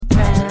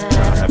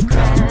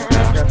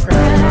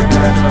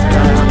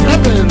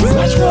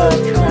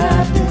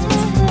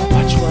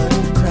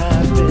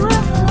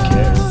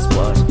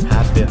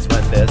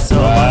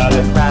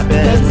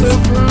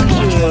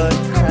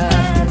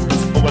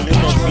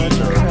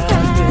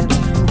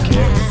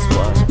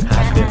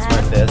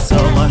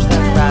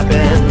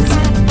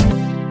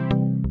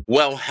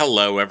Well,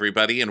 hello,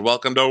 everybody, and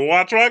welcome to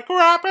Watch What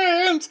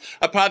Crappens,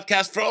 a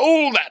podcast for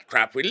all that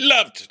crap we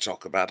love to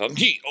talk about on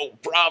Ye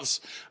Old Bravs.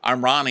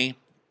 I'm Ronnie.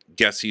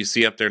 Guess who you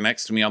see up there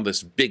next to me on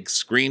this big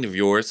screen of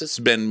yours? It's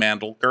Ben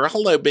Mandelker.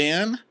 Hello,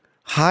 Ben.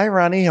 Hi,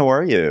 Ronnie. How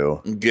are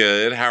you?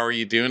 Good. How are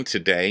you doing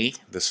today,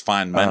 this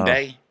fine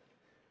Monday?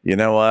 You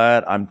know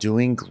what? I'm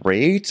doing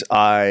great.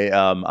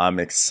 I'm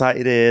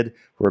excited.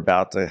 We're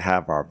about to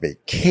have our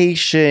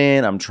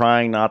vacation. I'm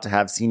trying not to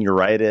have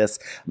senioritis.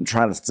 I'm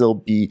trying to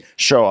still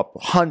show up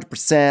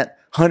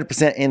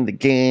 100% in the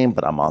game,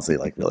 but I'm honestly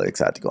really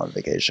excited to go on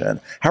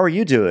vacation. How are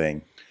you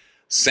doing?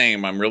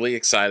 Same. I'm really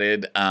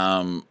excited.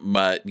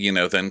 But,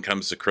 then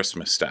comes the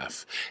Christmas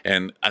stuff.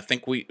 And I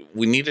think we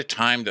need a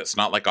time that's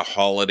not like a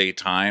holiday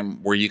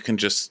time where you can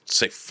just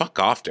say, fuck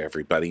off to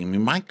everybody. I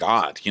mean, my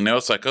God,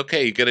 it's like,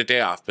 okay, you get a day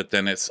off, but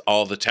then it's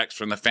all the text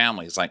from the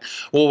family. It's like,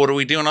 well, what are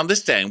we doing on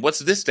this day? And what's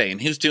this day? And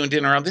who's doing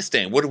dinner on this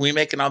day? And what are we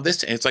making on this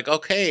day? It's like,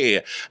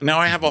 okay, now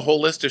I have a whole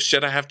list of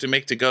shit I have to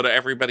make to go to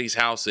everybody's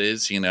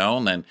houses, and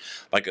then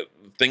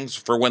things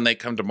for when they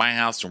come to my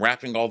house and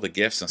wrapping all the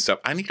gifts and stuff.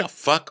 I need a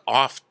fuck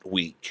off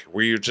week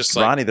where you're just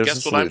like, Ronnie,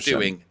 guess what I'm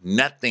doing?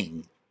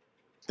 Nothing.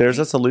 There's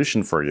a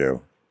solution for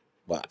you.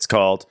 What? It's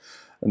called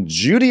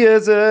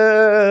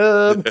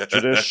Judaism.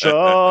 Tradition.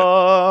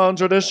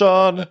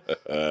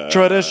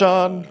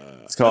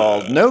 It's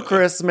called no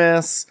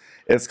Christmas.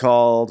 It's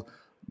called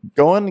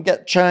going to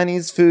get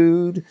Chinese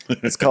food.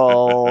 It's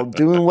called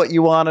doing what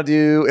you want to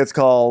do. It's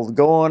called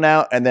going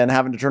out and then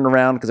having to turn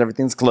around because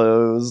everything's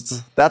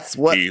closed. That's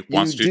what he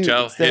wants to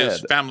tell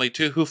his family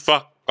to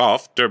fuck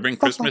off during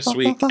Christmas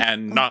week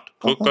and not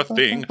cook a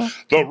thing.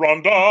 The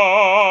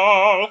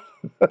rondel.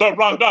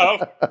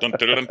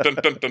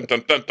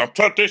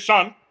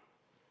 Tradition.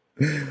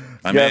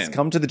 Yes,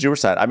 come to the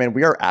Jewish side. I mean,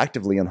 we are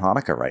actively in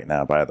Hanukkah right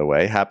now, by the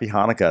way. Happy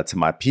Hanukkah to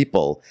my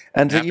people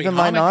and to even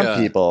my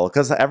non-people,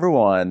 because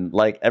everyone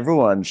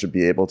should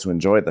be able to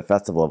enjoy the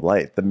festival of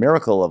light, the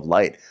miracle of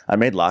light. I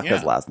made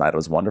latkes last night. It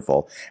was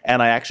wonderful.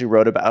 And I actually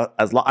wrote about,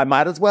 I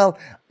might as well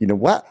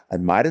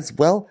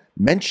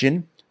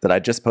mention that I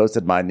just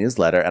posted my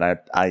newsletter, and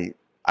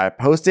I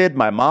posted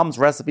my mom's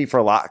recipe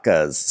for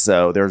latkes.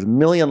 So there's a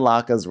million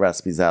latkes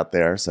recipes out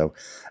there. So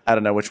I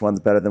don't know which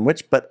one's better than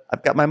which, but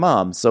I've got my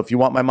mom's. So if you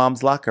want my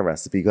mom's latke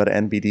recipe, go to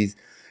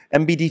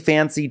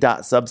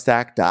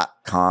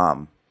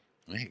mbdfancy.substack.com.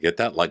 Hey, get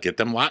them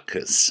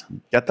latkes.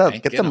 Get them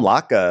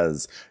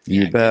latkes.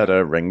 You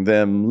better ring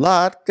them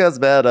latkes,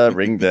 better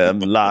ring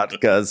them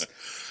latkes.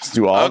 Let's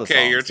do all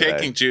okay, you're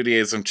taking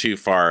Judaism too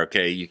far.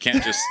 Okay, you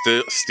can't just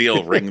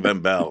steal ring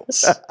them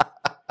bells.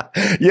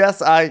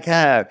 Yes, I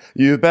can.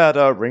 You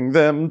better ring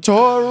them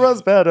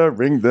Torahs, better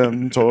ring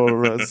them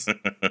Torahs.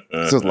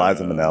 This is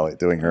Liza Minnelli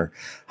doing her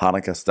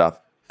Hanukkah stuff.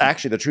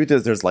 Actually, the truth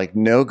is there's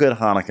no good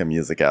Hanukkah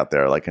music out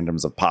there, in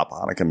terms of pop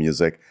Hanukkah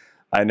music.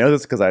 I know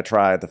this because I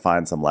tried to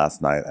find some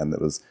last night, and it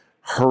was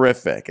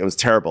horrific. It was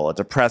terrible. It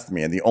depressed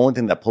me, and the only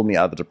thing that pulled me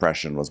out of the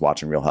depression was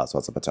watching Real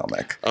Housewives of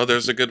Potomac. Oh,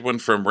 there's a good one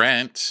from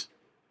Rent.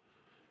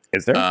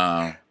 Is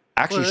there?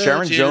 Actually,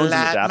 Sharon Jones is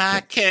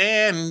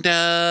adapting.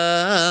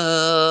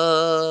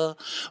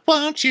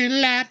 Won't you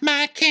light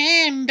my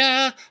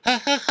candle?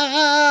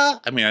 I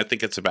mean, I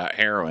think it's about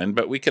heroin,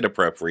 but we could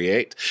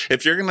appropriate.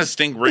 If you're going to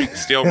steal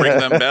Ring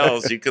Them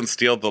Bells, you can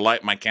steal the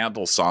Light My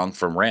Candle song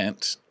from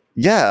Rent.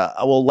 Yeah.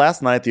 Well,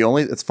 last night,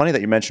 it's funny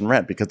that you mentioned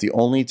Rent, because the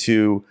only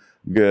two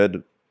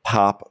good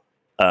pop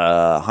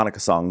Hanukkah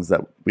songs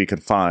that we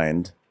could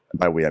find,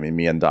 by we, I mean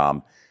me and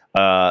Dom,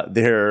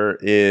 there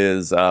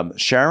is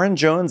Sharon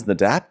Jones and the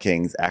Dap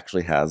Kings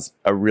actually has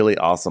a really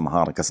awesome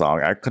Hanukkah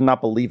song. I could not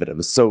believe it. It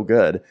was so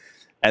good.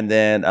 And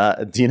then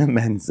Idina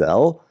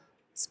Menzel,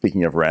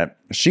 speaking of Rent,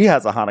 she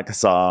has a Hanukkah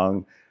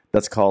song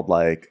that's called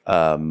how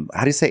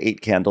do you say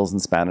 8 candles in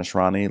Spanish,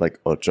 Ronnie?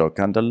 Ocho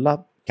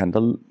candela.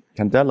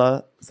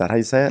 Is that how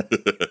you say it?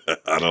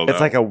 I don't know.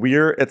 It's like a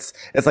weird, it's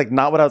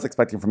not what I was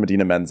expecting from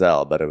Idina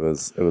Menzel, but it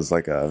was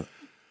like a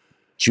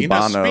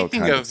Cubano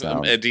speaking of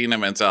Idina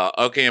Menzel,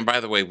 okay, and by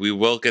the way, we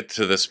will get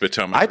to this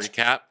Potomac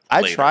recap I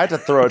later. tried to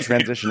throw a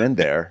transition in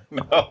there.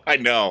 No, I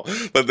know,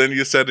 but then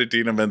you said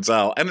Idina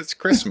Menzel, and it's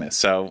Christmas,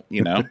 so,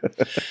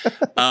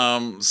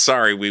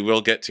 sorry, we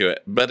will get to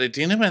it. But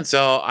Idina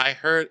Menzel, I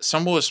heard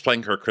someone was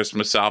playing her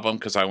Christmas album,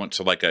 because I went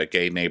to a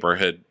gay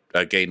neighbor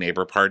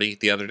party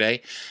the other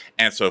day,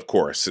 and so, of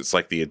course, it's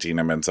like the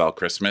Idina Menzel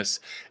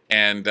Christmas,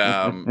 and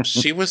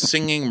she was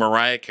singing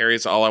Mariah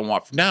Carey's All I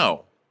Want.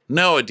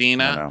 No,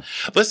 Idina.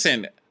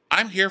 Listen,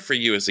 I'm here for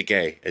you as a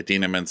gay,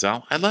 Idina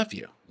Menzel. I love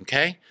you,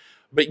 okay?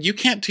 But you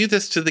can't do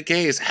this to the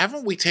gays.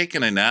 Haven't we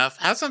taken enough?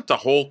 Hasn't the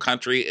whole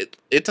country,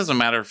 it doesn't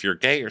matter if you're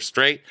gay or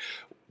straight,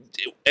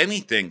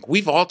 anything.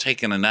 We've all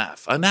taken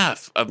enough of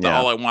the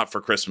All I Want for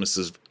Christmas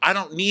is, I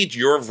don't need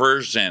your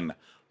version,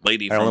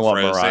 lady from Frozen. I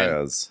only want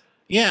Mariah's.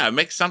 Yeah,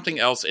 make something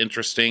else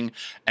interesting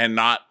and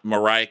not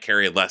Mariah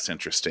Carey less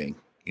interesting.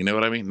 You know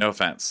what I mean? No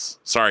offense.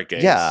 Sorry,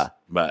 gays. Yeah.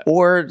 But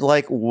Or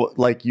like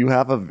you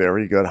have a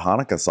very good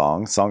Hanukkah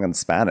song in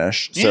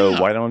Spanish. So Yeah.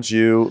 why don't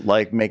you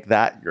like make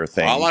that your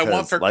thing? all I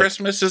want 'Cause, for like,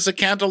 Christmas is a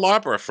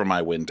candelabra from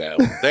my window.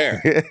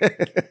 There.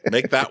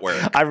 Make that work.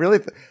 I really,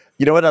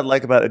 you know what I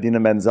like about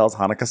Idina Menzel's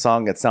Hanukkah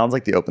song? It sounds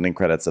like the opening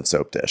credits of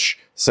Soap Dish.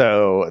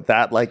 So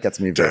that like gets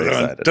me very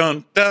excited.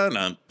 Dun dun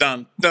dun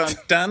dun dun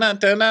dun dun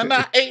dun dun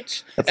dun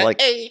H It's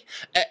like- A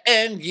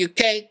N U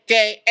K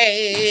K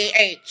A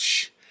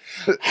H.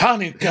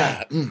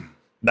 Hanukkah. Mm.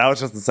 Now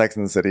it's just the Sex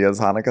and the City as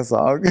Hanukkah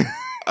song.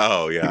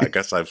 Oh yeah, I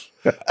guess I've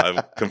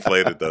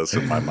conflated those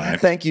in my mind.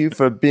 Thank you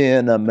for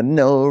being a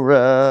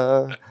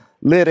menorah,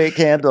 lit a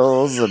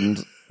candles,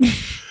 and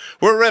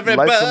Where Light some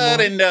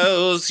everybody more.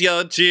 knows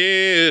you're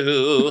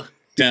Jew.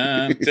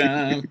 Dun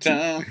dun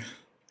dun.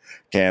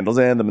 candles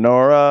in the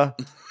menorah.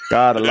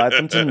 Gotta light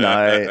them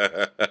tonight.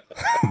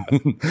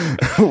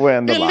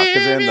 When the lock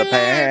is in the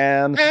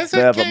pan,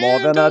 never more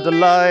than a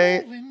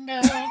delight.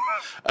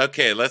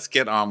 Okay, let's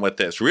get on with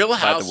this. Real the way-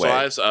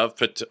 Housewives of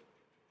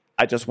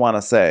I just want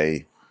to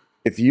say,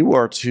 if you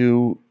are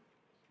too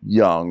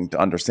young to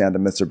understand a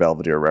Mr.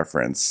 Belvedere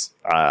reference,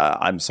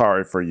 I'm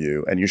sorry for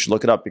you. And you should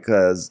look it up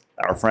because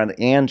our friend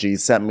Angie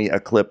sent me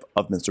a clip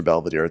of Mr.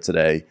 Belvedere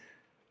today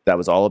that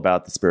was all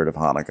about the spirit of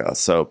Hanukkah.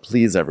 So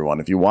please, everyone,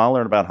 if you want to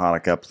learn about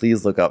Hanukkah,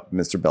 please look up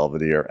Mr.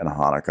 Belvedere and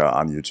Hanukkah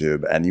on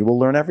YouTube, and you will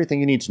learn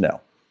everything you need to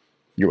know.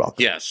 You're welcome.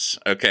 Yes.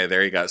 Okay,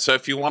 there you go. So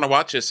if you want to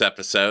watch this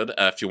episode,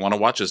 if you want to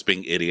watch us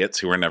being idiots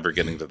who are never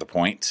getting to the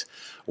point,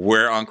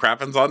 we're on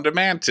Crappens On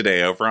Demand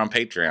today over on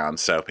Patreon.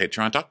 So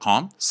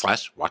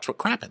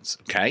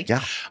patreon.com/watchwhatcrappens. Okay.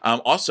 Yeah.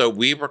 Also,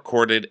 we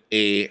recorded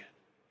a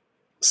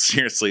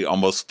seriously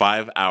almost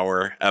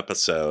 5-hour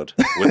episode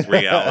with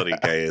Reality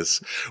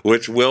Gaze,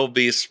 which will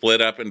be split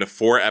up into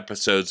 4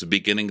 episodes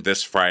beginning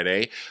this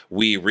Friday.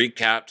 We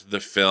recapped the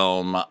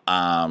film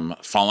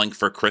Falling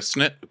for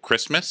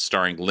Christmas,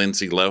 starring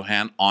Lindsay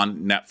Lohan on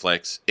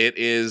Netflix. It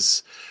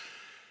is...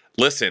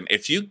 Listen,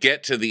 if you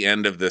get to the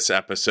end of this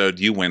episode,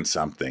 you win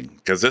something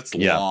because it's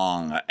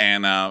long.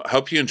 And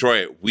hope you enjoy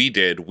it. We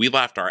did. We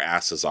laughed our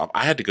asses off.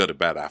 I had to go to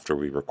bed after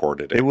we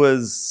recorded it. It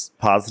was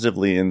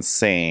positively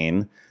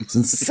insane. It's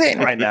insane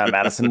right now,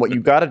 Madison. What you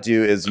got to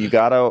do is you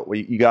got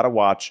to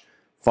watch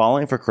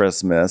Falling for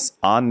Christmas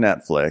on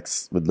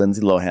Netflix with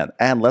Lindsay Lohan,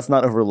 and let's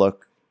not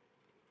overlook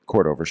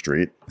Cordover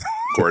Street.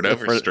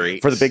 Cordover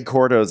Street For the big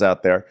Cordos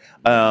out there.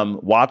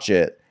 Watch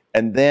it.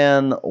 And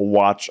then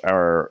watch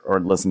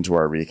or listen to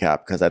our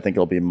recap because I think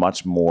it'll be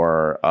much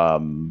more.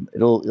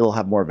 It'll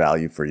have more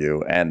value for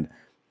you. And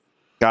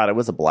God, it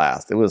was a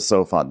blast. It was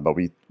so fun, but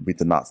we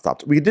did not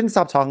stop. We didn't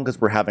stop talking because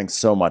we're having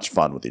so much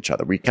fun with each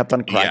other. We kept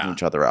on cracking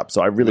each other up.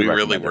 So I really were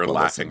everyone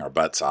laughing listen. our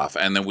butts off.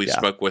 And then we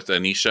spoke with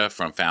Anisha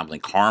from Family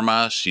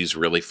Karma. She's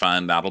really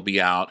fun. That'll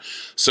be out.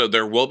 So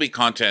there will be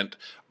content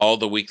all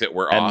the week that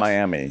we're And off.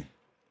 Miami.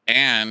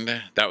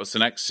 And that was the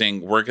next thing.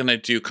 We're going to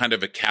do kind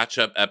of a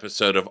catch-up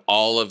episode of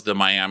all of the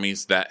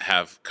Miamis that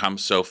have come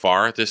so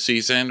far this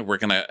season. We're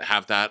going to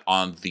have that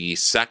on the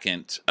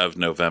 2nd of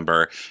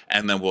November,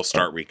 and then we'll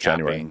start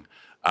recapping.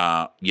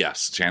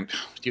 Yes,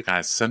 you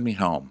guys, send me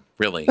home,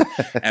 really.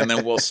 And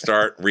then we'll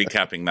start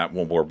recapping that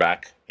when we're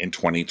back in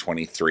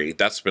 2023.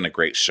 That's been a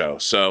great show.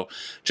 So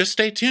just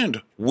stay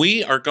tuned.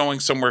 We are going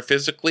somewhere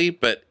physically,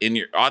 but in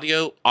your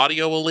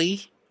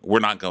audioly, we're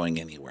not going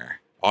anywhere.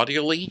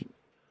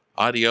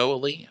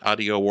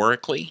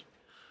 Audioworically,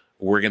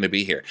 we're going to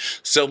be here.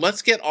 So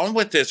let's get on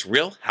with this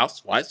Real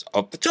Housewives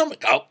of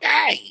Potomac.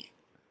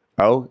 Okay.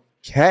 All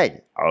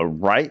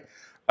right.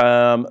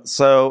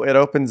 So it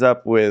opens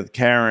up with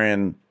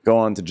Karen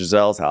going to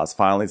Giselle's house,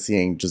 finally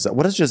seeing Giselle.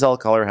 What does Giselle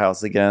call her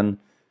house again?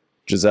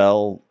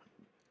 Giselle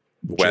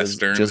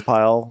Western.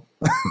 Pile.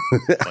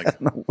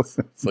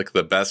 It's like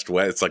the best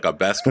way. It's like a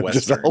best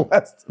Western. Giselle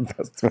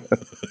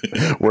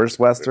Worst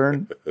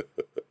Western.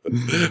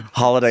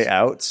 Holiday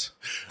Out.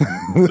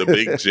 The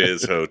Big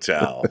Jizz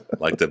Hotel,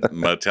 like the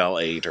Motel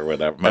 8 or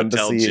whatever.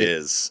 Motel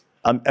Jizz.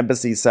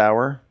 Embassy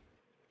Sour.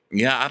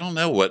 Yeah, I don't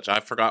know I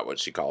forgot what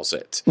she calls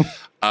it.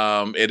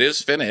 It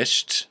is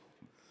finished.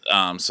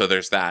 So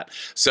there's that.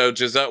 So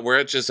Giselle, we're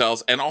at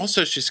Giselle's, and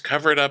also she's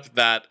covered up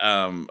that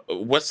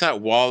what's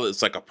that wall?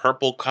 It's like a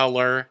purple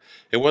color.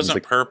 It wasn't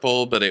like,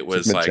 purple, but it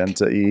was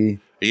magenta-y.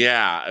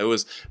 Yeah, it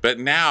was. But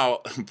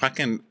now,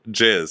 fucking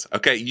Jizz.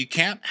 Okay, you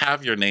can't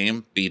have your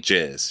name be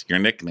Jizz, your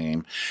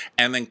nickname,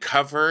 and then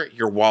cover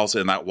your walls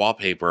in that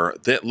wallpaper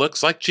that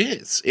looks like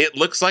Jizz. It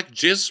looks like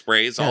Jizz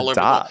sprays all over.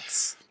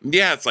 Dots.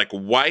 Yeah, it's like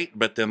white,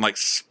 but then like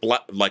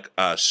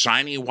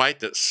shiny white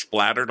that's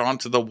splattered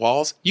onto the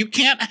walls. You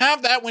can't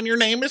have that when your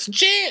name is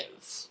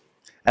Jizz.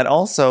 And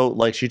also,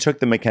 like, she took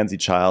the Mackenzie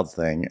Childs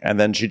thing, and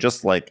then she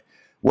just like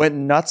went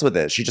nuts with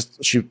it.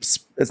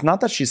 It's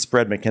not that she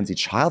spread Mackenzie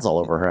Childs all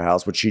over her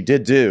house, which she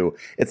did do.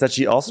 It's that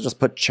she also just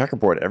put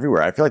checkerboard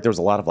everywhere. I feel like there was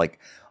a lot of like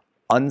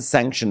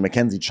unsanctioned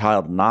Mackenzie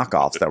Child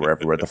knockoffs that were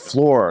everywhere. The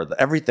floor,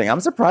 everything. I'm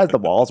surprised the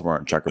walls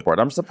weren't checkerboard.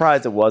 I'm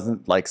surprised it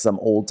wasn't like some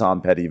old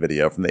Tom Petty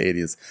video from the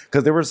 80s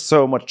because there was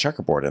so much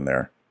checkerboard in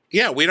there.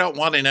 Yeah, we don't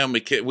want to know.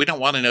 We don't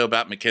want to know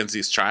about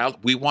Mackenzie's child.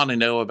 We want to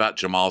know about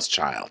Jamal's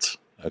child.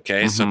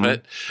 Okay, so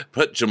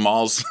put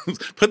Jamal's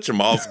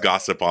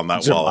gossip on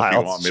that wall if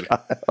you want me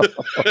to.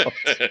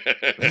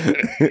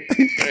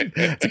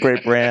 It's a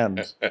great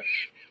brand.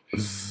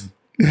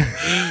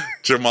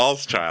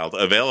 Jamal's child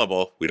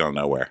available. We don't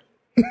know where.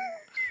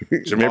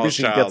 Jamal's maybe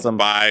she child can get some.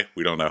 Bye.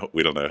 We don't know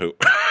who.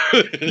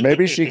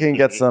 Maybe she can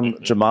get some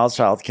Jamal's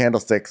child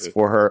candlesticks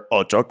for her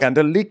ocho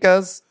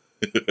candelicas.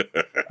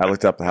 I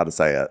looked up how to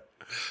say it.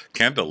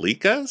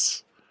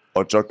 Candelicas?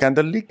 Ocho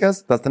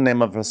candelicas. That's the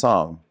name of her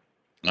song.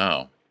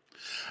 Oh.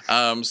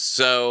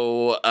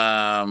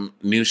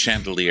 New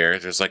chandelier.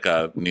 There's like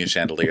a new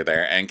chandelier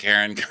there. And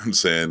Karen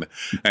comes in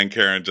and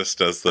Karen just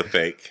does the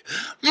fake.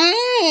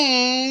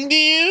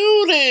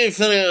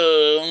 Beautiful.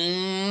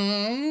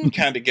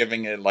 Kind of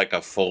giving it like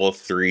a full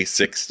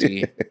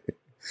 360.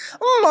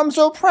 I'm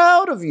so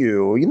proud of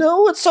you. You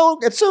know, it's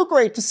so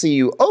great to see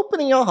you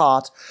opening your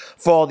heart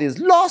for all these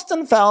lost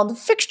and found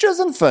fixtures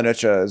and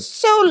furniture.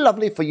 So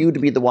lovely for you to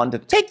be the one to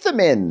take them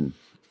in.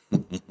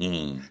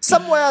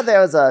 Somewhere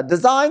there's a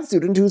design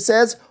student who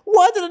says,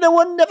 why did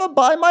anyone never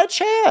buy my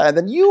chair? And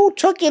then you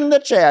took in the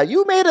chair.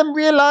 You made him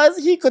realize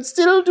he could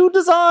still do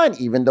design,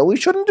 even though he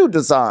shouldn't do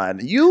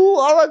design. You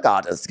are a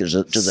goddess,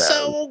 Giselle.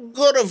 So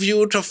good of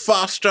you to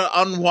foster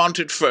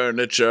unwanted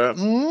furniture.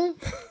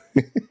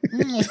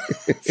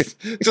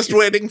 Just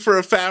waiting for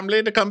a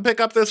family to come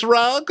pick up this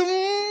rug.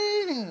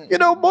 You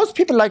know, most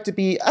people like to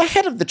be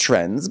ahead of the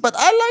trends, but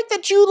I like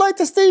that you like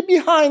to stay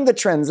behind the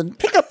trends and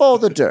pick up all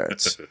the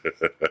dirt.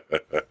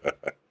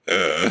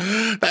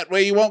 That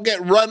way you won't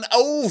get run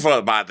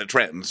over by the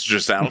trends,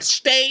 Giselle.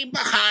 Stay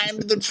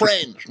behind the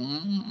trends.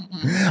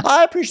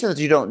 I appreciate that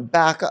you don't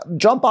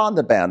jump on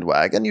the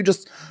bandwagon. You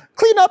just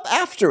clean up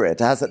after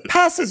it as it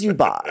passes you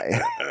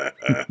by.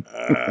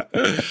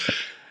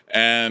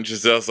 And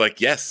Giselle's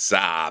like, yes,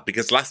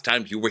 because last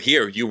time you were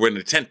here, you were in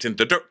a tent in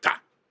the dirt.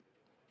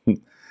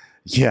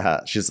 Yeah,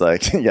 she's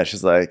like,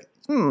 yes,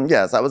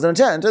 I was in a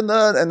tent in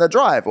the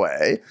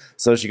driveway.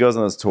 So she goes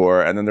on this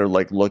tour, and then they're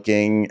like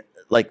looking,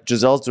 like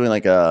Giselle's doing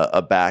like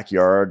a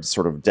backyard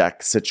sort of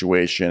deck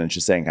situation, and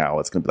she's saying how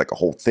it's going to be like a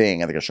whole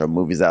thing. I think I show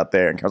movies out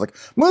there, and Karen's like,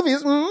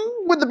 movies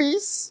with the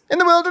beasts in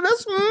the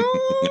wilderness.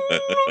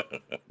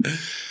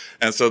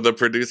 And so the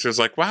producer's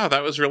like, wow,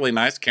 that was really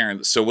nice,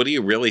 Karen. So what do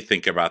you really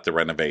think about the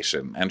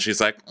renovation? And she's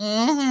like,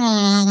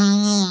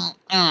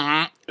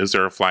 Is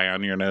there a fly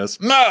on your nose?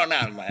 No,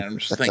 I'm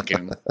just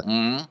thinking.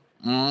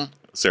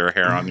 Is there a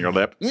hair on your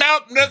lip?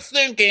 Nope, just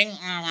thinking.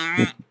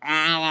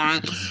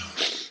 I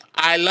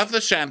love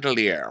the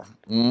chandelier.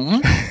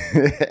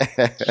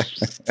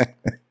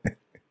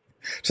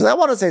 She's like, I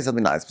want to say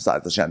something nice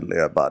besides the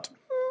chandelier, but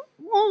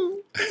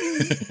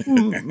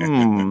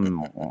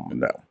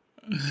no.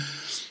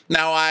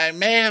 Now, I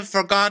may have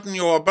forgotten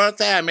your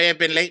birthday. I may have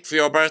been late for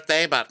your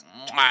birthday, but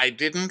I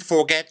didn't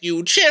forget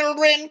you.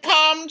 Children,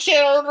 come,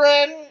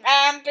 children.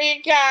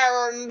 Auntie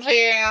Karen's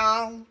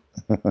here.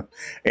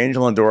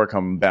 Angel and Dora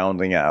come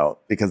bounding out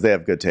because they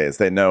have good taste.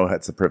 They know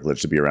it's a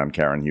privilege to be around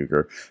Karen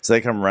Huger. So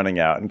they come running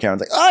out, and Karen's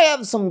like, I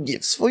have some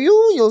gifts for you.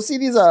 You'll see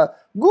these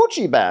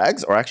Gucci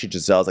bags. Or actually,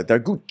 Giselle's like, they're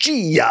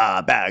Gucci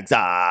bags.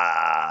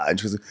 And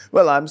she's like,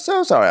 well, I'm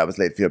so sorry I was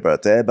late for your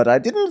birthday, but I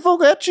didn't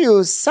forget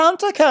you.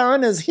 Santa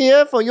Karen is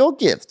here for your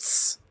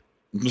gifts.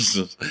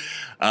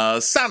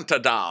 Santa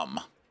Dom.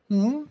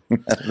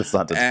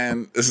 Santa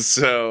and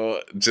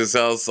so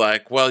Giselle's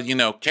like, well, you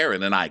know,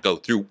 Karen and I go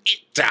through it.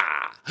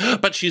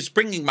 But she's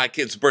bringing my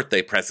kids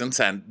birthday presents,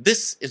 and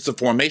this is the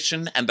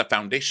formation and the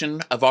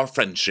foundation of our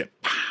friendship.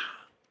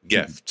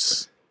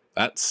 Gifts.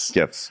 That's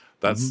gifts.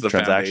 That's the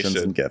transactions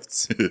foundation. And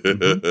gifts.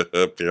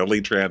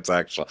 Purely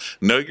transactional.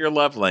 Know your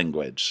love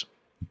language.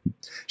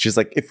 She's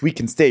like, if we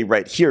can stay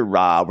right here,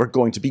 we're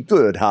going to be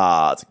good, It's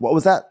like, what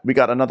was that? We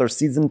got another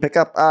season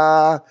pickup?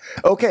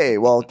 Okay,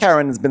 well,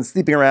 Karen has been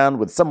sleeping around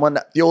with someone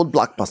at the old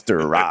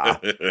Blockbuster,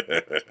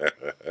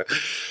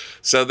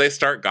 So they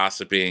start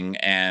gossiping,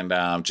 and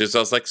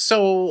Giselle's like,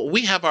 so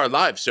we have our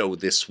live show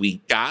this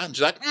week, And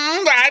she's like,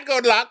 right,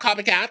 good luck,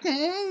 copycat.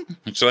 And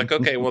she's like,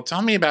 okay, well,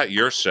 tell me about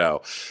your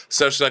show.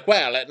 So she's like,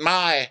 well, at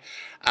my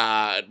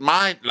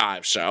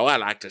live show, I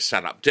like to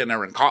set up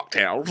dinner and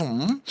cocktails.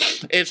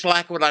 It's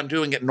like what I'm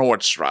doing at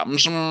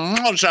Nordstrom's.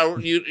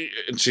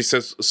 And she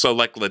says, so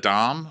like La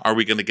Dame? Are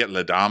we going to get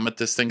La Dame at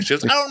this thing? She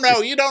goes, oh,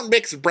 no, you don't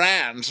mix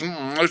brands.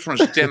 This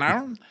one's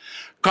dinner.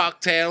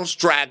 Cocktails,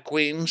 drag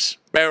queens,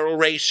 barrel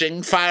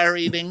racing, fire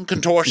eating,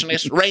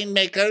 contortionists,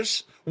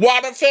 rainmakers,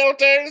 water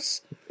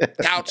filters,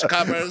 couch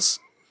covers,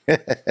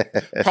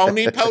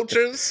 pony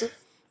poachers.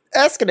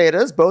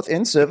 Escalators, both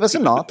in service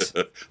and not.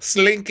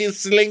 Slinky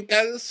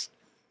slinkers.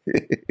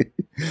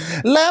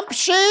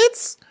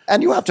 Lampshades.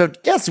 And you have to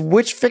guess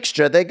which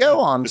fixture they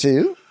go on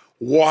to.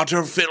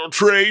 Water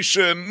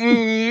filtration.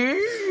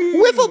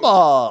 Wiffle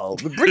ball.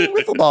 Bring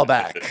wiffle ball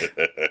back.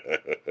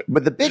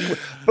 With the big,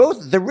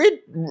 both the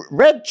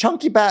red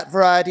chunky bat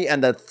variety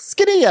and the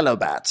skinny yellow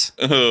bat.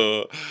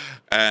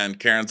 And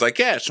Karen's like,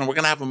 yeah, so we're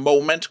going to have a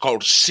moment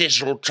called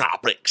Sizzle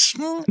Topics.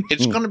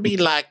 It's going to be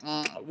like,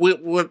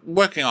 we're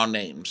working on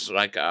names.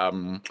 Like,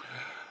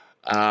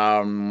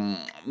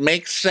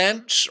 make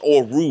sense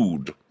or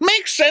rude?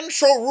 Make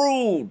sense or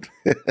rude?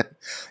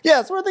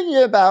 Yes, we're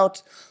thinking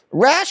about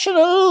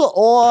rational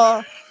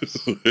or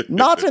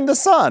not in the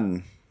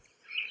sun.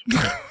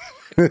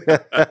 I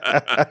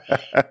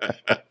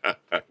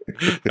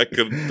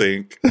couldn't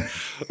think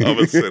of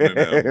a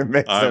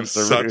synonym. I'm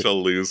such a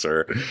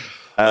loser.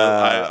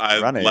 I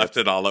left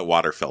it all at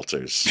water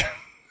filters.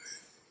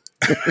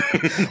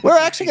 We're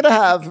actually going to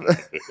have...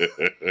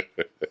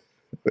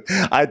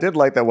 I did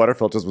like that water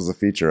filters was a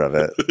feature of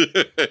it.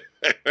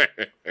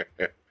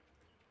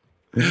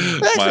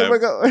 Actually, we're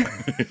going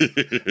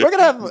to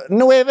have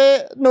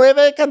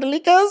nueve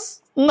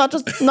candelicas, not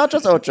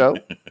just ocho.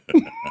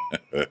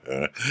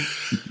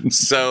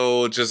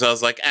 So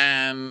Giselle's like,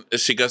 and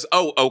she goes,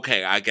 oh,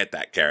 okay, I get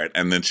that, Karen.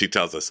 And then she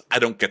tells us, I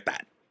don't get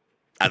that.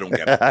 I don't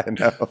get it. I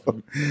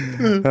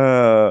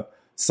know.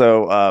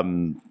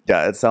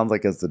 Yeah, it sounds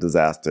like it's a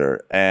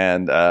disaster.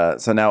 And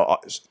so now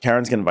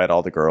Karen's going to invite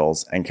all the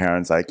girls, and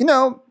Karen's like, you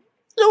know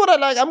what I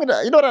like? You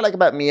know what I like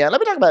about Mia?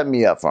 Let me talk about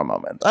Mia for a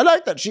moment. I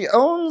like that she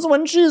owns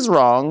when she's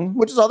wrong,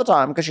 which is all the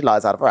time because she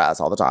lies out of her ass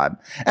all the time.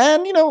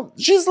 And,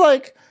 she's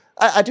like,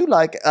 I do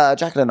like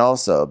Jacqueline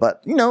also,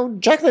 but,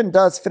 Jacqueline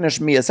does finish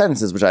Mia's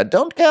sentences, which I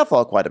don't care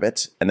for quite a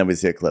bit. And then we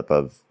see a clip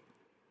of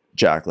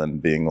Jacqueline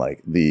being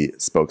like the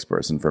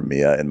spokesperson for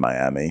Mia in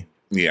Miami.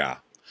 Yeah.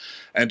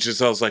 And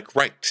Giselle's like,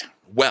 right,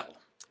 well,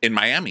 in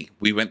Miami,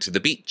 we went to the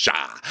beach,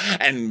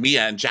 and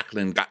Mia and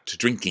Jacqueline got to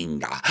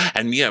drinking,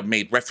 and Mia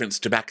made reference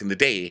to back in the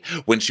day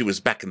when she was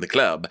back in the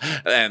club,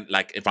 and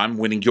like, if I'm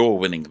winning, you're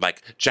winning,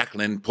 like,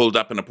 Jacqueline pulled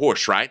up in a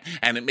Porsche, right?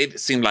 And it made it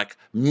seem like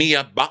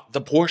Mia bought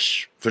the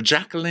Porsche for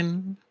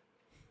Jacqueline.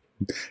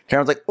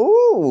 Karen's like,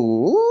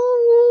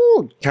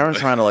 ooh. Karen's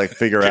trying to, like,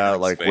 figure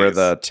out, like, where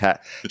the...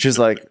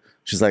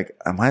 She's like,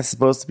 am I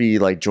supposed to be,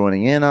 like,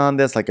 joining in on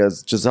this? Like,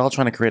 is Giselle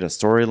trying to create a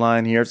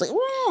storyline here? It's like,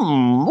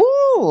 ooh.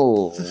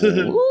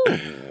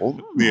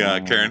 Yeah,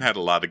 Karen had a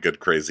lot of good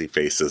crazy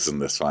faces in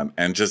this one.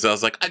 And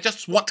Giselle's like, I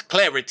just want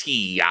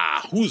clarity.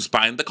 Who's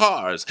buying the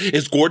cars?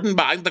 Is Gordon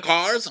buying the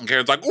cars? And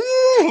Karen's like,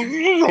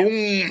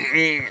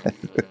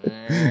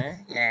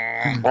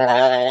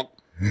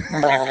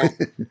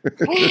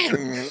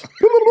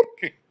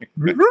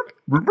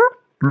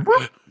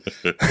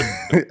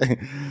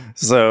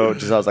 So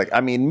Giselle's like,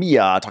 I mean,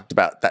 Mia talked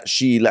about that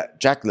she let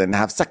Jacqueline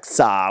have sex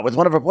with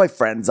one of her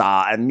boyfriends,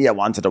 and Mia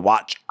wanted to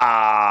watch.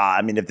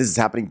 I mean, if this is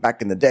happening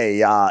back in the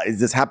day, is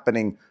this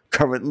happening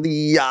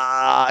currently?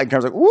 And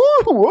Karen's like, woo,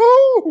 woo,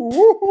 woo,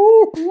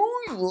 woo,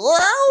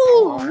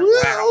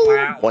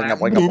 boing up,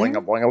 boing up, boing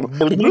up, boing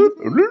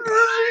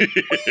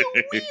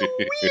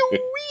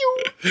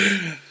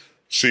up.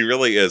 She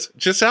really is.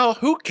 Giselle,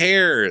 who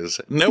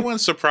cares? No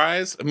one's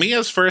surprised.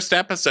 Mia's first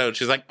episode,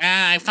 she's like,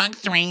 I fucked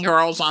 3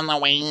 girls on the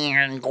way here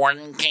and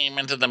Gordon came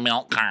into the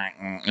milk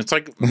carton. It's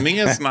like,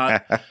 Mia's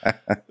not,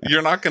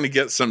 you're not going to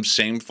get some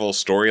shameful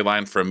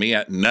storyline from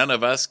Mia. None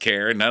of us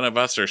care. None of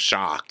us are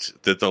shocked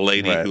that the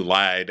lady who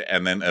lied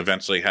and then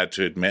eventually had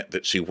to admit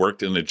that she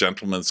worked in a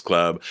gentleman's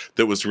club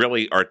that was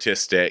really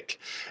artistic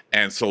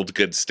and sold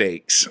good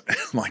steaks.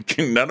 Like,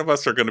 none of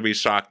us are going to be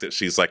shocked that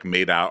she's like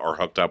made out or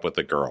hooked up with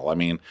a girl. I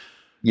mean,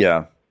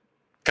 yeah.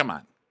 Come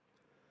on.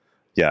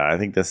 Yeah, I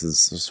think this is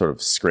sort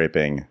of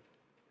scraping.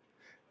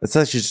 It's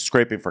like she's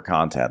scraping for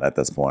content at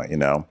this point,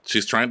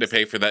 She's trying to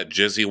pay for that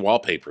jizzy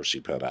wallpaper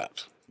she put up.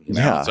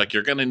 It's like,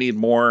 you're going to need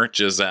more,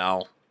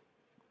 Giselle.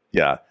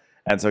 Yeah.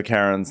 And so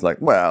Karen's like,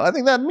 well, I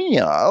think that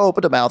Mia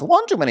opened her mouth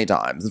one too many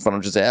times in front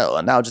of Giselle,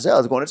 and now Giselle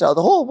is going to tell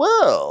the whole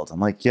world. I'm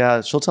like,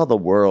 yeah, she'll tell the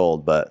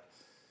world, but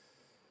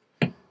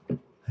I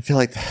feel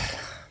like...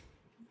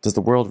 Does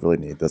the world really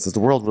need this? Does the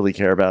world really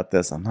care about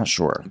this? I'm not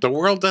sure. The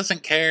world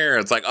doesn't care.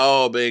 It's like,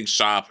 oh, big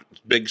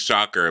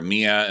shocker.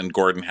 Mia and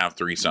Gordon have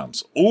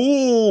threesomes.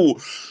 Ooh.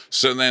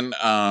 So then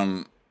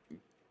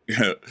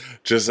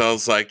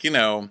Giselle's like,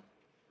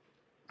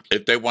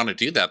 if they want to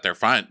do that, they're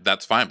fine.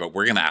 That's fine, but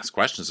we're going to ask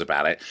questions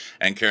about it.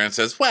 And Karen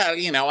says, well,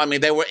 I mean,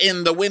 they were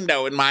in the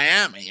window in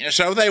Miami,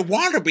 so they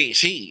want to be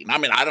seen. I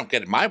mean, I don't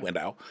get in my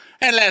window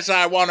unless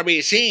I want to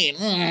be seen.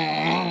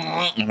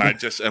 And I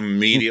just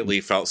immediately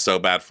felt so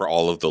bad for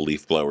all of the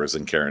leaf blowers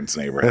in Karen's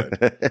neighborhood.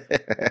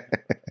 They're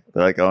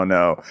like, oh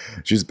no,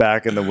 she's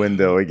back in the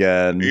window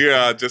again.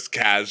 Yeah, just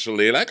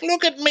casually, like,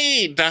 look at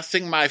me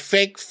dusting my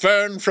fake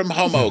fern from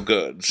Homo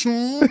Goods.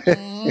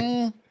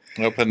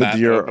 Open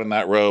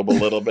that robe a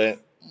little bit.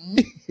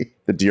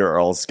 The deer are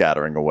all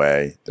scattering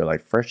away. They're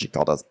like, first she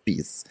called us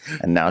beasts,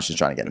 and now she's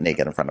trying to get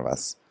naked in front of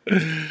us.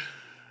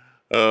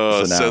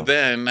 So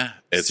then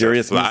it's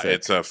serious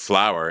it's a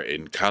flower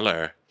in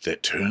color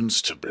that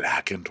turns to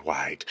black and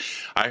white.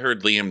 I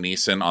heard Liam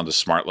Neeson on the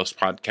Smartless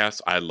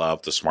podcast. I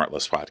love the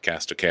Smartless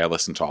podcast. Okay, I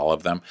listen to all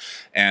of them.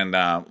 And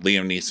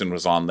Liam Neeson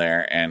was on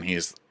there, and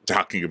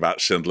talking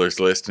about Schindler's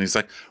List, and he's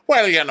like,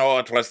 well,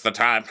 it was the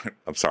time.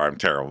 I'm sorry, I'm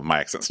terrible. My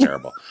accent's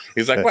terrible.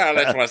 He's like, well,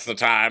 it was the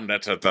time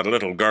that the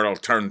little girl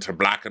turned to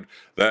black, and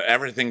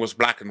everything was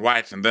black and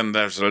white, and then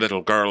there's a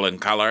little girl in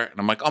color. And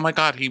I'm like, oh my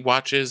God, he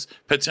watches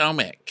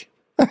Potomac.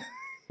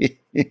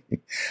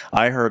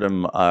 I heard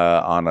him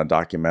on a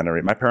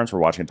documentary. My parents were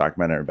watching a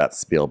documentary about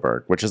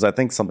Spielberg, which is, I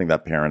think, something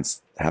that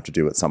parents have to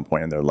do at some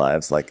point in their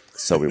lives. Like,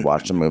 so we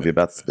watched a movie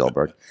about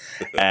Spielberg,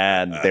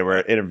 and they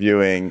were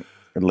interviewing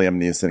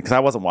Liam Neeson, because I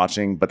wasn't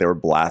watching, but they were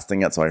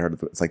blasting it, so I heard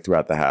it's like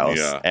throughout the house.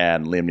 Yeah.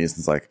 And Liam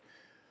Neeson's like,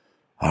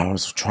 I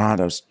was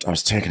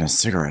taking a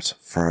cigarette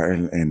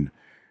in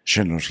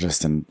Schindler's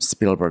List, and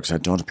Spielberg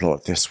said, don't blow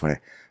it this way,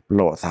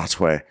 blow it that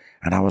way.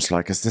 And I was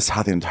like, is this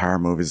how the entire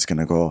movie is going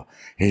to go?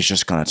 He's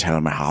just going to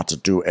tell me how to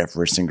do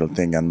every single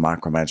thing and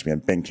micromanage me.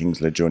 And Ben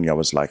Kingsley Jr.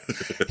 was like,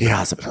 he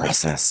has a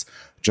process.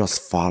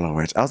 Just follow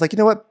it. I was like, you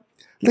know what?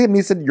 Liam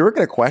Neeson, you're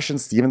going to question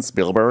Steven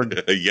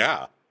Spielberg?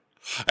 Yeah.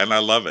 And I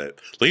love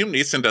it. Liam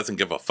Neeson doesn't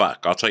give a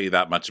fuck. I'll tell you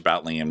that much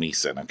about Liam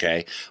Neeson,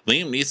 okay?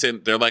 Liam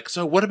Neeson, they're like,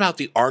 so what about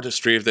the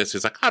artistry of this?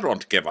 He's like, I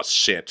don't give a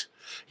shit.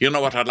 You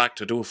know what I'd like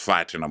to do?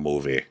 Fight in a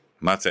movie.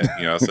 And that's it.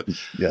 So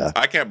yeah.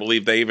 I can't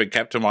believe they even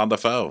kept him on the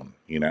phone,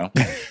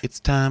 It's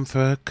time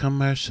for a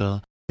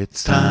commercial.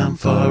 It's time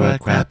for a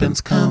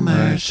Crappens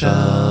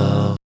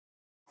commercial.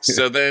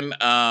 So then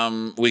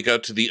we go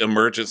to the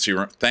emergency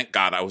room. Thank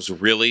God. I was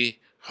really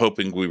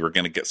hoping we were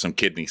going to get some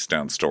kidney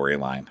stone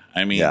storyline.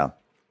 I mean, yeah.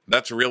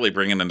 That's really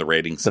bringing in the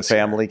ratings. The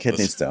family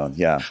kidney stone,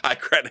 yeah. I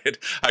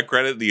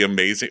credit the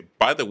amazing.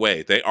 By the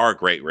way, they are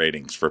great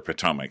ratings for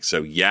Potomac.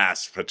 So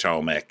yes,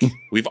 Potomac.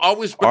 We've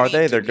always believed. Are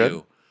they? They're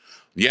good.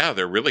 Yeah,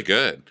 they're really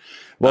good.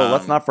 Well,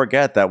 let's not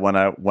forget that when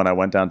I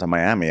went down to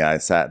Miami, I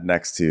sat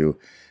next to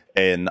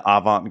an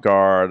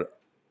avant-garde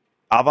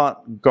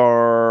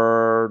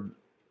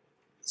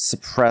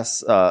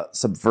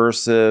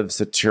subversive,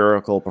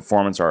 satirical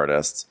performance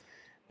artist.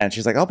 And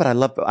she's like, oh, but I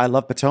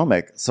love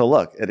Potomac. So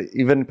look, it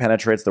even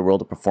penetrates the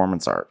world of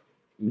performance art.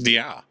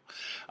 Yeah.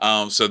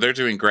 So they're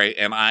doing great.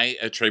 And I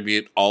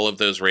attribute all of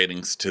those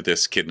ratings to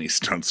this kidney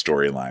stone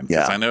storyline.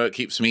 Because I know it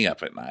keeps me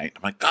up at night.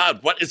 I'm like, God,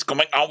 what is going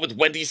on with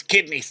Wendy's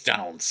kidney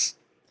stones?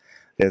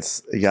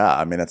 It's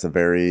a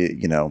very,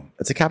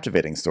 it's a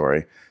captivating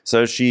story.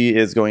 So she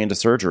is going into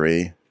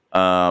surgery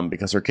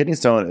because her kidney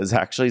stone is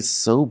actually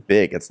so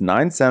big. It's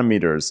 9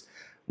 centimeters,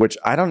 which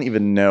I don't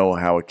even know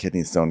how a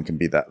kidney stone can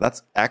be that.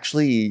 That's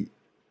actually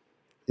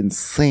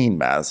insane,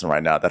 Madison,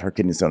 right now, that her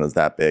kidney stone is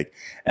that big.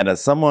 And as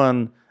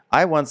someone,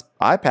 I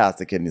passed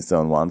a kidney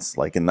stone once,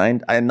 like in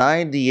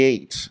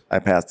 98, I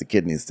passed a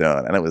kidney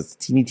stone, and it was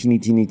teeny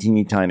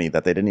tiny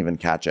that they didn't even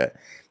catch it.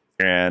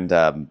 And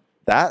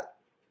that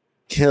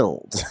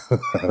killed.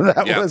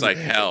 It's like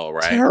hell,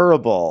 right?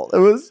 Terrible. It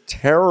was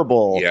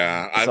terrible.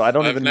 Yeah. So I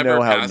don't even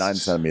know how 9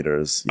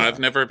 centimeters. Yeah. I've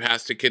never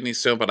passed a kidney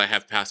stone, but I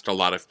have passed a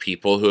lot of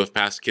people who have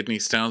passed kidney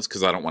stones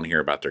because I don't want to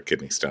hear about their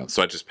kidney stones.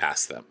 So I just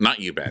pass them.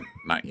 Not you, Ben.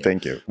 Not you.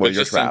 Thank you. Well, but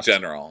just in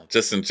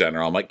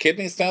general. I'm like,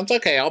 kidney stones?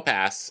 Okay, I'll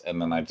pass.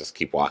 And then I just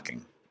keep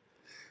walking.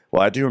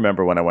 Well, I do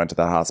remember when I went to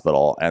the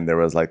hospital and there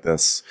was like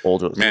this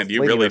older... Man,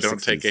 you really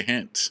don't take a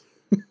hint.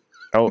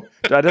 Oh,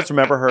 I just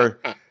remember her...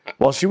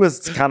 Well, she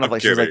was kind of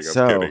like, kidding, she was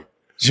like, kidding.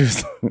 She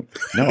was,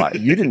 no,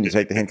 you didn't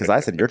take the hint because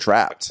I said, you're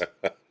trapped.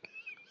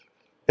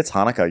 It's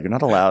Hanukkah. You're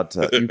not allowed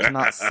to, you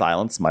cannot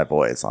silence my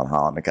voice on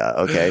Hanukkah,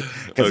 okay?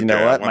 Because you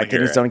know what? My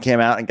kidney stone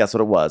came out, and guess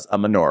what it was? A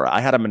menorah.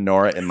 I had a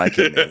menorah in my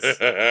kidneys. No,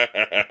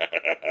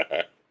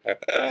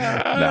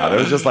 there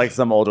was just like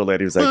some older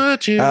lady who's like,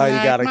 would you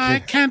like gotta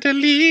my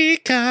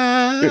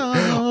candelica?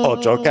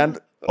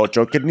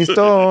 Ocho kidney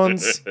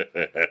stones.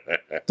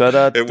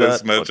 It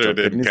was measured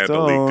in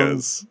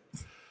candelicas.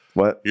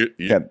 What?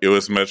 It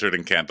was measured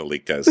in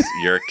candelicas.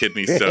 Your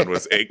kidney stone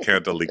was 8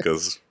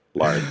 candelicas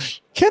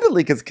large.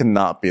 Candelicas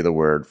cannot be the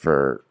word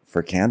for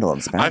candle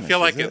in Spanish. I feel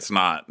like it's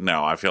not.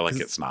 No, I feel like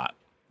it's not.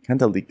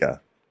 Candelica.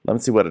 Let me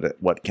see what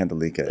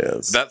candelica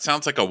is. That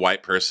sounds like a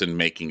white person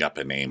making up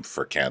a name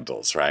for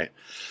candles, right?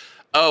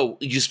 Oh,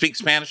 you speak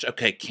Spanish?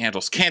 Okay,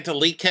 candles.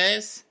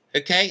 Candelicas?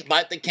 Okay,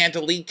 light the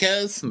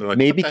candelicas? And they're like,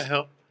 maybe, what the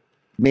hell?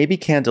 Maybe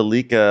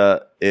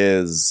candelica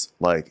is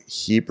like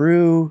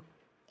Hebrew.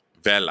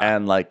 Vela.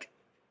 And like...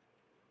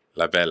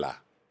 La vela.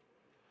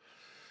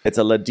 It's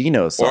a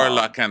Ladino song. Or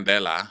la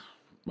candela,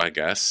 I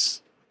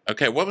guess.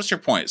 Okay, what was your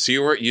point?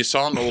 So you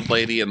saw an old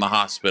lady in the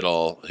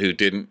hospital who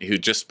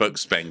just spoke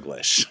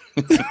Spanglish.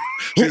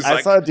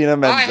 I saw Dina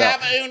Menzel. I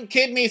have un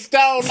kidney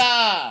stone.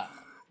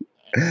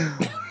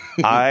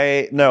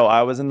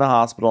 I was in the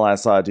hospital and I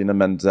saw Dina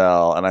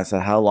Menzel and I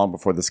said, how long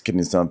before this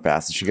kidney stone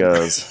passed? And she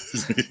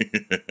goes,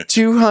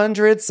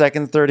 200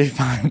 seconds,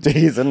 35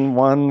 days, and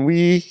 1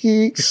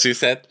 week. She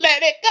said,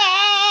 let it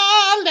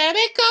go, let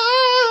it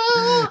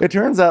go. It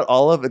turns out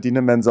all of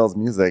Idina Menzel's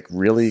music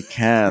really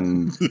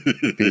can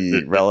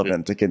be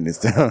relevant to kidney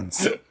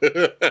stones.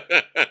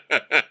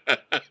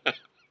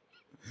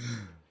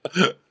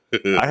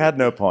 I had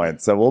no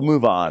point, so we'll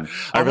move on.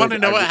 I want to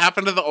know what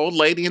happened to the old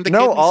lady in the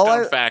kidney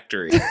stone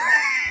factory.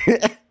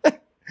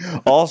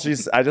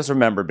 I just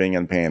remember being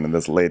in pain, and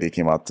this lady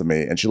came up to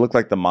me, and she looked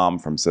like the mom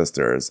from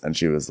Sisters, and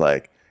she was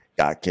like,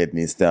 "Got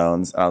kidney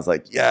stones?" And I was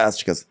like, "Yes."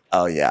 She goes,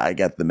 "Oh yeah, I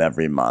get them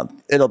every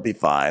month. It'll be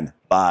fine.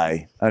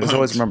 Bye." I just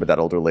always remember that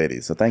older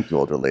lady. So thank you,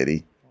 older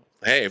lady.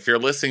 Hey, if you're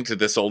listening to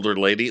this older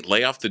lady,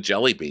 lay off the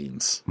jelly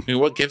beans. I mean,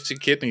 what gives you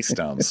kidney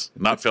stones?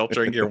 Not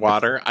filtering your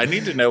water? I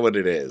need to know what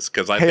it is,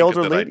 because I think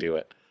that I do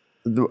it.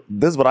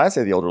 This is what I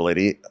say to the older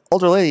lady.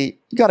 Older lady,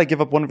 you got to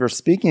give up one of your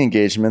speaking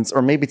engagements,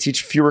 or maybe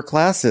teach fewer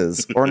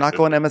classes, or not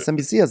go on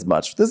MSNBC as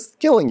much. This is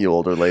killing you,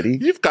 older lady.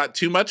 You've got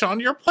too much on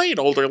your plate,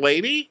 older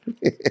lady.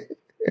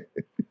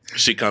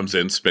 She comes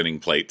in spinning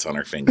plates on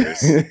her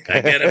fingers.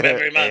 I get them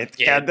every month.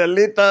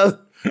 Candelitas.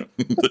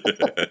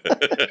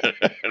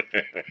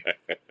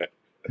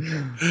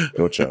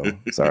 Ocho.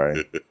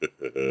 Sorry.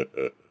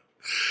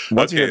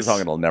 Once you hear the song,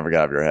 it'll never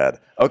get out of your head.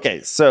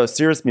 Okay, so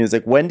serious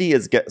music. Wendy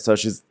is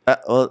she's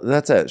well,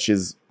 that's it.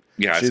 She's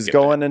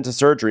going into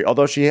surgery.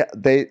 Although she had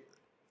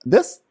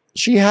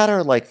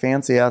her like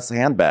fancy ass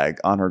handbag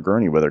on her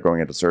gurney with her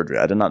going into surgery.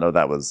 I did not know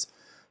that was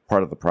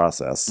part of the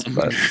process.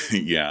 But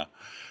yeah,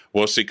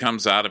 well, she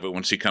comes out of it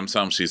when she comes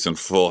home. She's in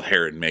full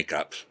hair and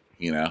makeup,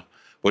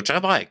 which I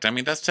liked. I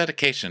mean, that's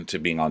dedication to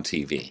being on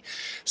TV.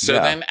 So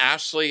then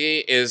Ashley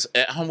is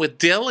at home with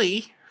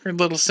Dilly, her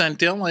little son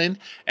Dylan,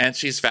 and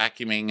she's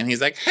vacuuming, and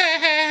he's like, ha,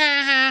 ha,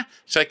 ha, ha.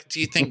 She's like,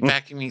 do you think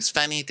vacuuming's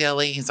funny,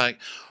 Dilly? He's like,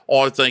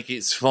 I think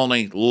it's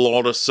funny.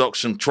 Lot of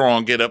suction, try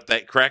and get up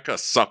that cracker,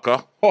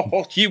 sucker.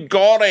 Oh, you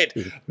got it.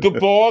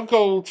 Goodbye,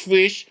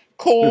 goldfish.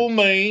 Call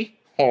me.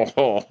 Ho,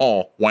 ho,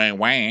 ho. Wang,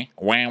 wang,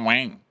 wang,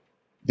 wang.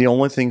 The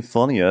only thing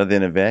funnier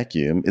than a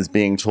vacuum is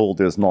being told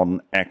there's not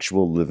an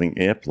actual living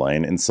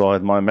airplane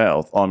inside my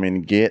mouth. I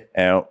mean, get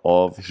out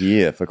of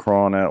here, for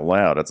crying out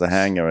loud. It's a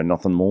hanger and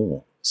nothing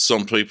more.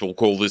 Some people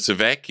call this a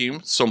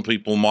vacuum. Some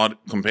people might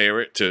compare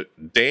it to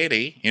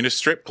Daddy in a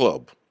strip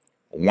club.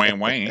 Wang,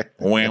 wang,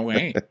 wang,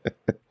 wang.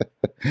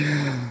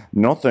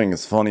 Nothing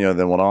is funnier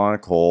than what I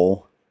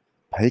call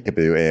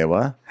peekaboo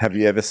hour. Have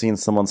you ever seen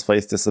someone's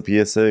face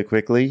disappear so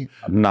quickly?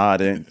 No, I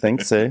don't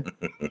think so.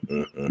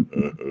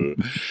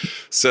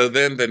 So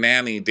then the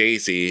nanny,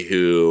 Daisy,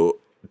 who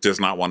does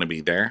not want to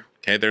be there.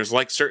 Okay, there's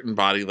like certain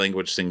body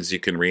language things you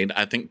can read.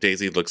 I think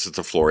Daisy looks at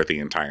the floor the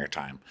entire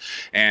time.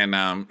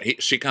 And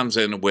she comes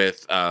in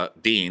with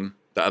Dean,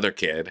 the other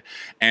kid,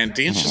 and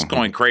Dean's just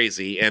going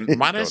crazy. And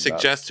might I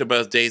suggest to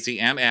both Daisy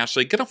and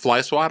Ashley, get a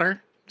fly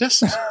swatter? I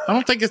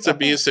don't think it's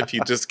abuse if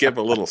you just give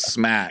a little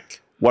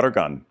smack. Water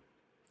gun.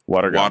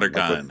 With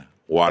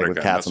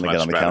cats on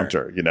the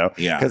counter,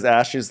 Yeah. Because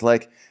Ashley's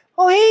like,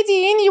 oh, hey,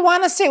 Dean, you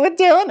want to sit with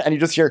Dylan? And you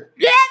just hear,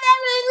 yeah,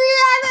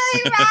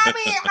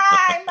 mommy,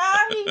 hi,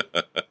 mommy.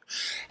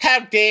 How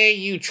dare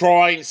you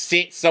try and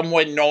sit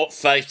somewhere not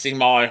facing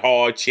my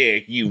high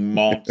chair, you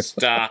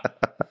monster.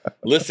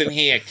 Listen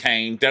here,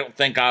 Kane, don't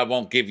think I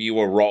won't give you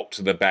a rock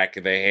to the back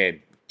of the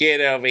head. Get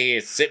over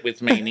here, sit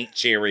with me and eat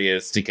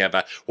Cheerios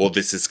together. Well,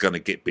 this is going to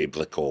get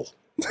biblical.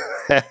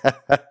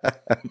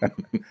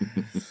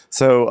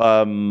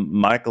 So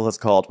Michael has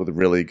called with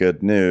really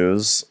good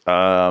news.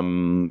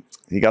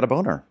 He got a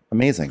boner.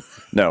 Amazing.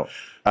 No,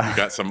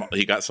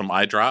 he got some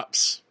eye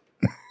drops.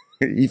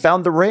 He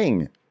found the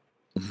ring.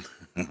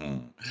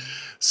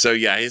 So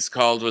yeah, he's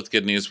called with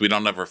good news. We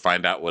don't ever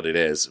find out what it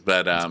is,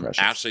 but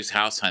Ashley's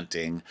house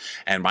hunting,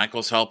 and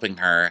Michael's helping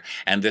her.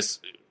 And this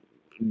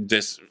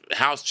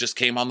house just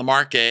came on the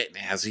market. It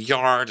has a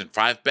yard and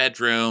 5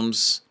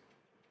 bedrooms.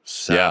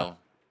 So. Yeah.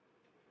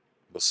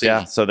 We'll see.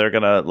 Yeah, so they're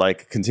gonna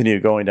continue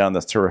going down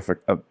this terrific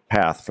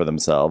path for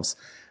themselves,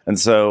 and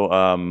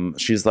so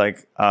she's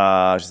like,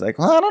 well, I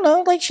don't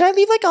know, should I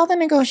leave all the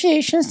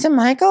negotiations to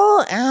Michael?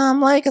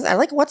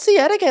 What's the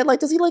etiquette?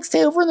 Does he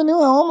stay over in the new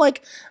home?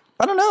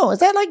 I don't know, is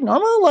that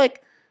normal?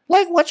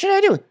 What should I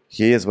do?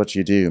 Here's what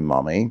you do,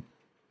 mommy.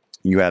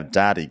 You have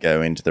Daddy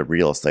go into the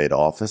real estate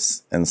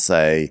office and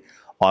say,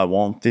 I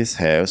want this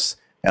house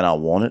and I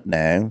want it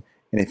now.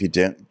 And if you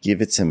don't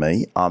give it to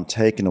me, I'm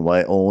taking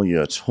away all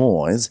your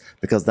toys,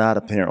 because that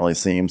apparently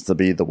seems to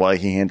be the way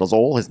he handles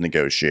all his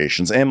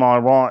negotiations. Am I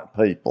right,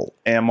 people?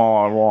 Am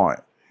I right?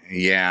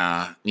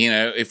 Yeah.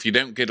 If you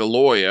don't get a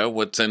lawyer,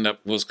 what's going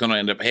to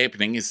end up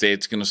happening is that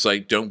it's going to say,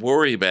 don't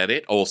worry about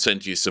it, or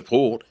send you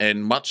support.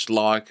 And much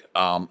like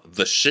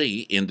the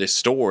she in this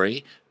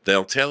story,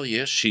 they'll tell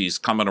you she's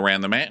coming around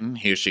the mountain.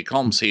 Here she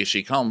comes,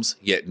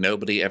 yet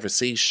nobody ever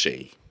sees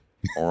she.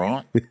 All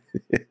right?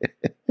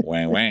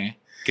 Wah, wah.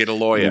 Get a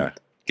lawyer.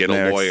 Get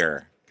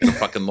a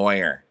fucking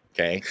lawyer.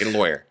 Okay? Get a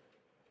lawyer.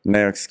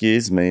 Now,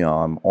 excuse me,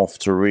 I'm off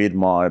to read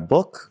my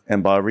book.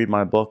 And by read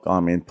my book, I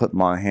mean put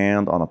my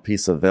hand on a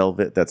piece of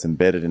velvet that's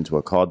embedded into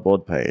a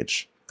cardboard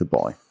page.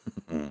 Goodbye.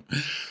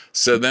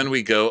 So then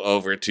we go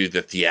over to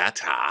the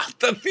theater.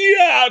 The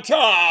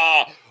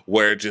theater!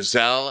 Where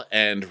Giselle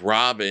and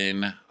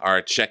Robin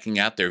are checking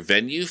out their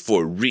venue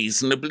for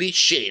Reasonably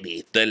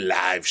Shady, the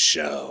live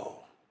show.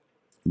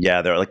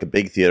 Yeah, they're a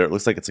big theater. It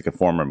looks like it's a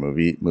former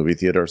movie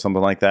theater or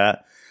something like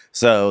that.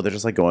 So they're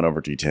just like going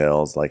over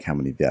details, like how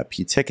many VIP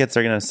tickets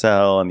are going to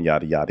sell and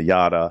yada, yada,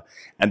 yada.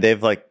 And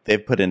they've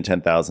put in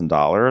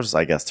 $10,000,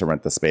 I guess, to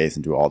rent the space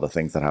and do all the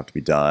things that have to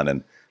be done.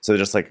 And so they're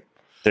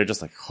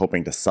just like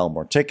hoping to sell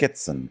more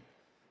tickets and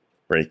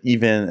break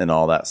even and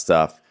all that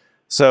stuff.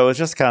 So it's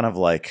just kind of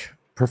like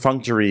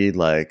perfunctory,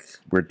 like,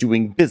 we're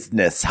doing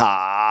business,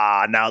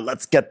 ha! Now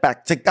let's get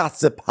back to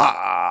gossip,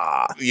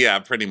 ha! Yeah,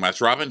 pretty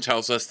much. Robin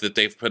tells us that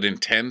they've put in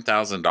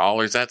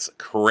 $10,000. That's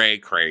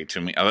cray-cray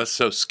to me. Oh, that's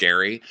so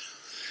scary.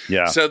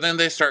 Yeah. So then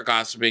they start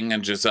gossiping,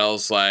 and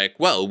Giselle's like,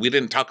 well, we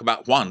didn't talk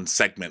about one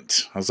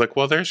segment. I was like,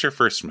 well, there's your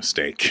first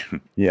mistake.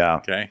 Yeah.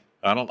 Okay?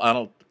 I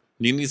don't,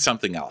 you need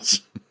something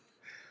else.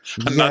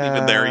 I'm not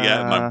even there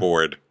yet, and I'm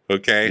bored.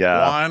 Okay?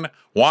 Yeah.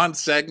 One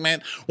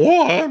segment.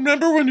 Oh, I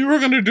remember when you were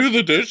going to do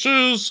the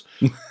dishes.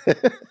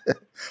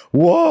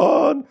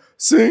 One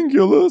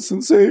singular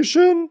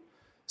sensation.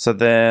 So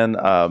then,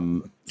 yeah.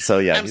 I'm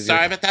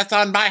sorry, but that's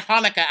on my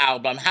Hanukkah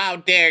album. How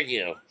dare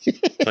you?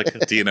 Like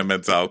Dina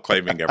Menzel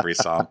claiming every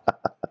song.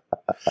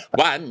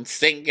 One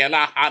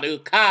singular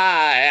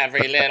Hanukkah,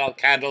 every little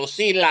candle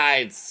she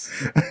lights.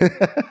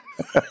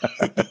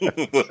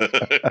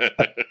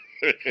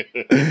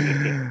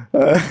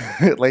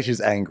 Like she's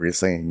angry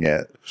singing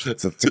it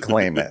to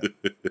claim it.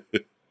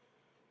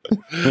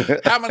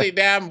 How many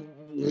damn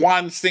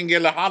one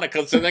singular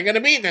Hanukkahs are there going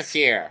to be this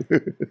year?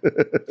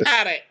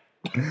 Had it.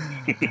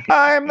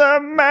 I'm the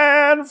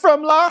man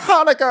from La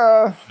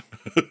Hanukkah.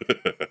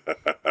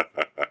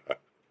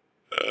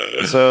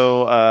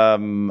 So,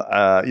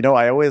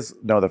 I always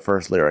know the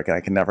first lyric, and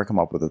I can never come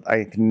up with it.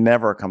 I can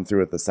never come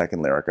through with the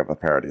second lyric of a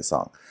parody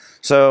song.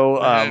 So,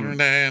 I just don't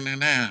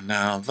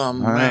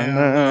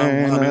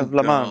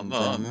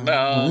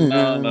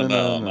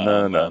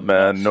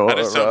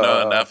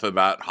know enough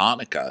about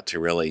Hanukkah to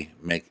really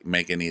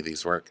make any of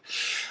these work.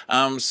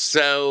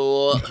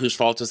 So whose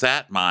fault is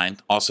that? Mine.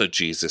 Also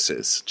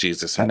Jesus's.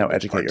 Jesus. I know.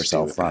 Educate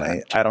yourself,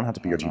 Ronnie. I don't have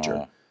to be your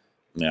teacher.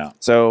 Yeah.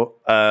 So,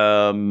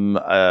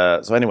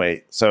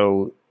 anyway,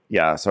 so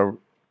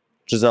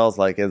Giselle's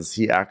like,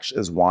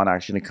 is Juan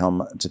actually going to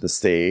come to the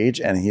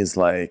stage? And he's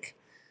like,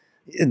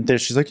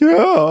 she's like,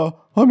 yeah,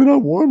 I mean, I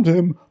warned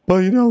him, but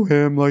you know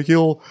him, like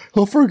he'll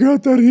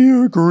forget that he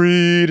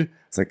agreed.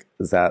 It's like,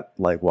 is that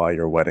like why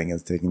your wedding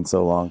is taking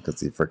so long? Because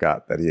he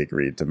forgot that he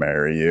agreed to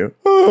marry you.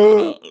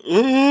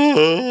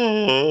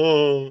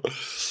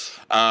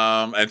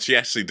 And she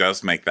actually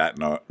does make that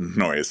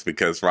noise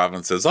because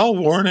Robin says, I'll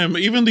warn him.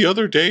 Even the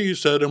other day he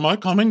said, am I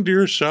coming to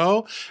your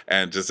show?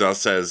 And Giselle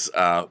says,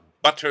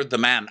 butter the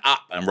man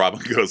up. And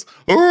Robin goes,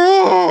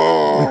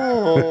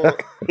 oh.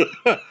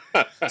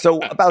 So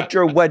about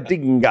your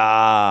wedding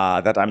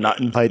that I'm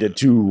not invited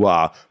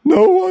to.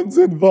 No one's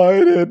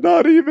invited,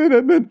 not even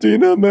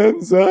Mentina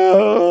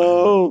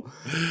Menzel.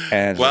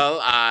 And well,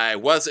 I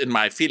was in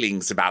my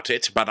feelings about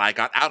it, but I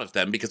got out of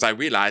them because I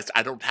realized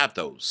I don't have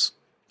those.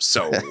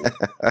 So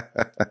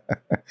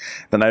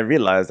then I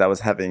realized I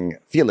was having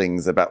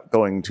feelings about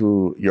going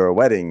to your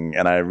wedding,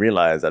 and I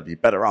realized I'd be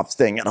better off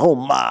staying at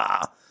home.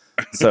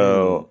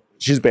 So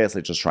she's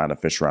basically just trying to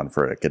fish around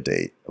for a good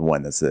date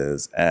when this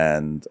is.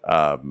 And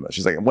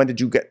she's like, when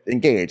did you get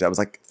engaged? I was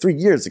like 3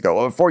 years ago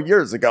or 4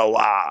 years ago.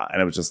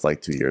 And it was just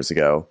like 2 years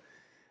ago.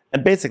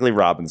 And basically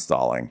Robin's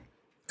stalling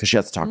because she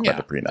has to talk about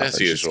the prenup. As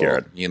usual, she's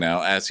scared.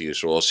 As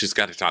usual. She's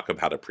got to talk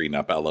about a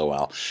prenup,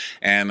 LOL.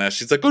 And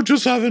she's like,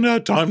 just haven't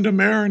had time to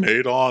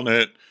marinate on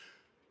it.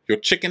 Your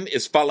chicken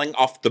is falling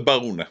off the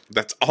bone.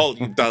 That's all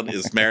you've done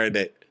is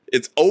marinate.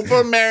 It's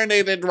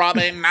over-marinated,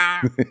 Robin.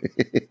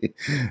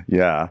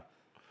 Yeah.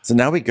 So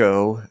now we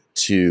go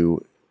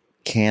to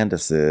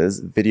Candace's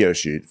video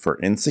shoot for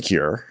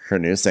Insecure, her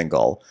new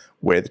single,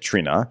 with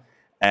Trina.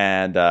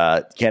 And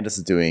Candace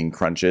is doing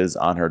crunches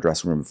on her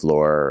dressing room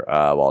floor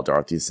while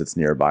Dorothy sits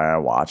nearby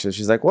and watches.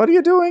 She's like, what are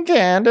you doing,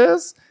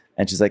 Candace?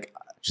 And she's like,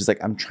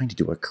 I'm trying to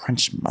do a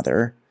crunch,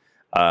 mother.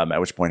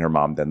 At which point her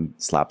mom then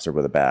slaps her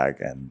with a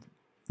bag and,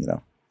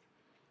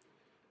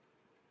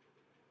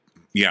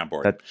 Yeah, I'm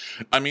bored.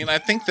 I mean, I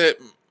think that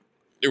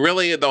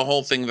really the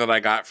whole thing that I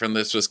got from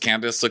this was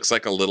Candace looks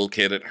like a little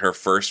kid at her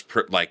first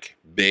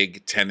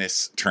big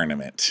tennis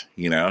tournament.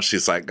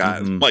 She's like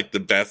got like the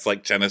best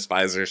like tennis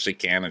visor she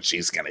can, and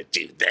she's gonna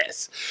do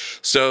this.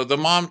 So the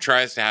mom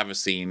tries to have a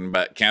scene,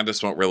 but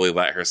Candace won't really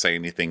let her say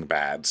anything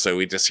bad. So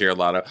we just hear a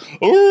lot of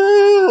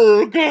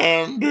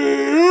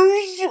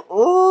Candace,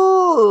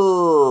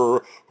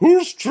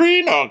 who's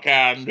Trina,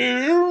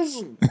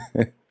 Candace?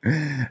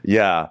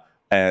 Yeah.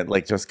 And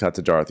just cut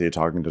to Dorothy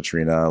talking to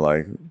Trina,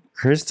 like,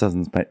 Chris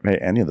doesn't pay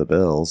any of the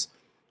bills.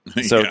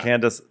 So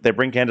Candace, they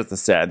bring Candace to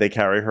set. They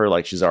carry her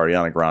like she's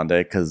Ariana Grande.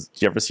 Because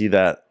do you ever see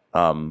that?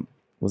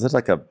 Was it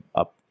like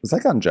was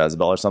like on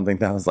Jezebel or something?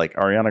 That was like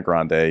Ariana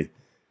Grande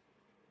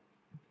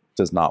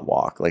does not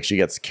walk. Like she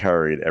gets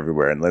carried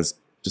everywhere. And there's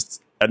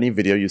just any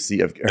video you see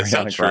of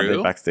Ariana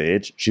Grande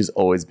backstage, she's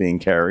always being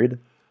carried.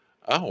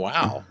 Oh,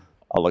 wow.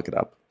 I'll look it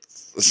up.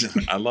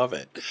 I love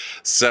it.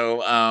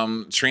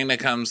 So Trina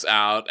comes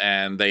out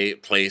and they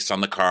place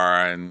on the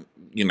car and,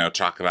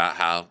 talk about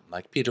how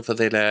like beautiful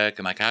they look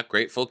and like how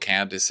grateful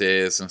Candace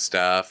is and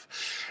stuff.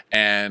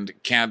 And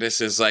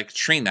Candace is like,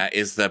 Trina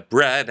is the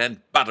bread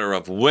and butter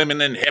of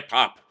women in hip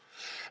hop.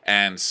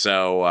 And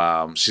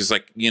so she's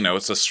like,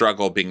 it's a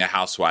struggle being a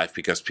housewife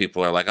because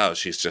people are like, oh,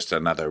 she's just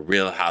another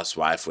real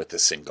housewife with a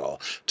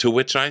single. To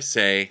which I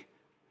say,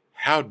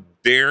 how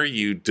dare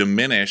you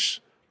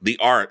diminish the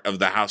art of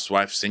the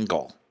housewife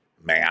single,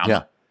 ma'am?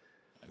 Yeah.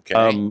 Okay.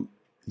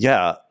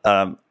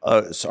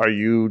 So are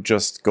you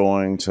just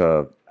going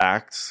to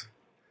act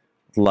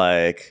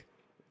like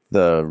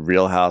the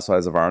Real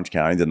Housewives of Orange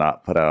County did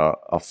not put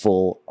out a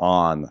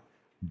full-on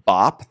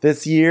bop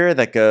this year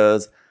that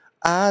goes,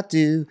 I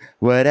do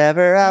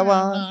whatever I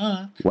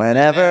want,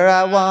 whenever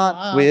I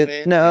want,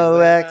 with no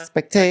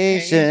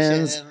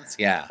expectations.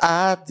 Yeah.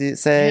 I do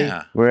say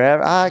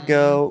wherever I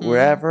go,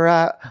 wherever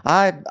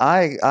I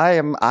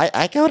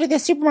go to the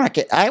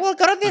supermarket. I will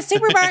go to the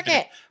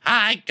supermarket.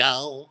 I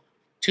go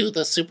to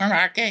the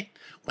supermarket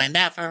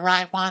whenever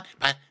I want,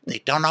 but they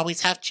don't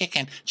always have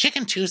chicken.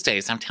 Chicken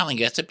Tuesdays, I'm telling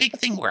you, it's a big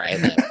thing where I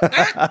live.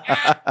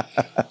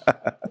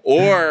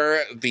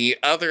 Or the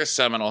other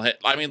seminal hit.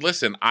 I mean,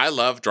 listen, I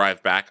love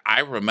Drive Back. I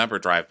remember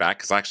Drive Back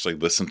because I actually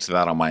listened to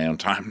that on my own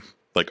time,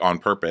 like on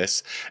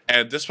purpose.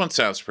 And this one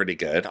sounds pretty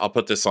good. I'll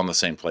put this on the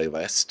same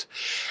playlist.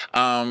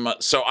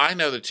 So I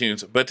know the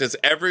tunes, but does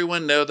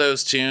everyone know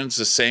those tunes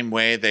the same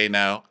way they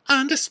know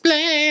On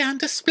Display, On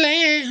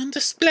Display, On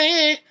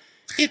Display?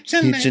 Each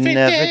and every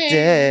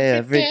day,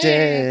 every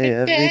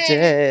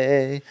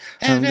day.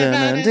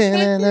 Everybody's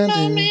waiting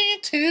on me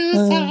to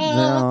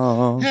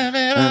fall.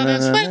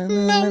 Everybody's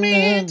waiting on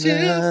me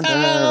to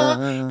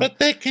fall. But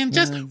they can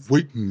just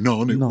waiting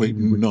on it,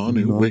 waiting on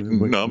it,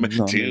 waiting on me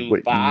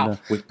to fall.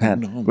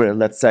 Well,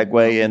 let's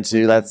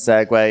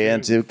segue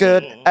into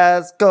Good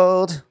as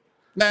Gold.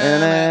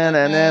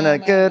 Na-na-na-na-na,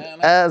 Good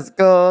as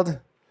Gold.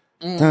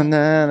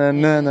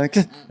 Na-na-na-na-na,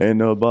 ain't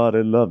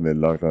nobody love me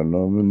like I'm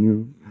loving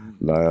you.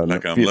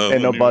 Like I'm loving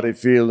ain't nobody you.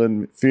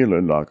 feeling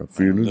like I'm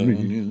feeling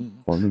me.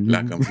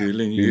 Like I'm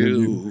feeling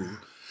you.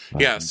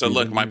 Yeah, so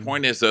look, my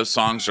point is those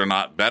songs are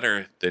not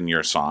better than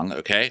your song,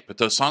 okay? But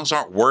those songs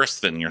aren't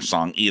worse than your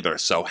song either.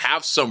 So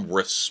have some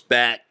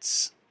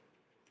respect.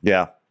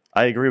 Yeah,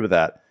 I agree with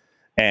that.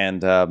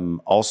 And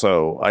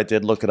also, I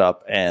did look it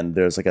up, and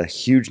there's like a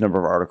huge number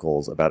of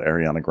articles about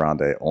Ariana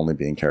Grande only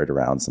being carried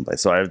around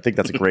someplace. So I think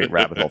that's a great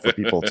rabbit hole for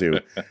people to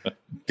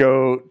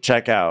go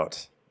check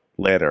out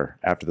later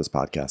after this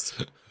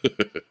podcast.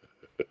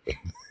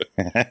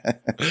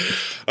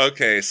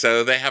 Okay,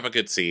 so they have a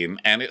good scene,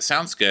 and it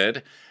sounds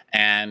good,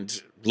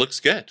 and looks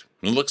good.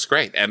 It looks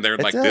great. And they're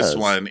like, this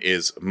one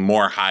is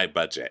more high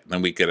budget.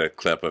 Then we get a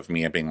clip of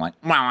Mia being like,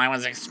 well, I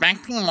was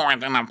expecting more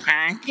than a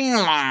parking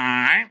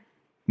lot.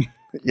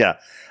 Yeah.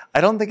 I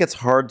don't think it's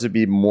hard to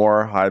be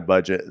more high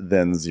budget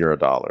than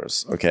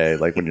 $0. Okay,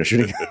 like when you're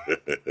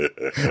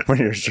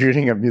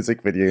shooting a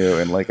music video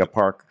in like a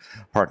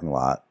parking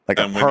lot, like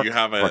and when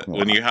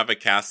you have a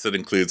cast that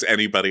includes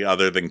anybody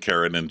other than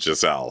Karen and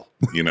Giselle,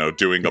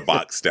 doing a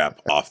box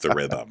step off the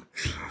rhythm.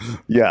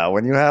 Yeah,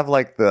 when you have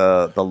like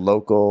the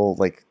local,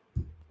 like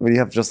when you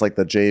have just like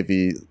the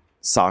JV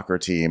soccer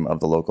team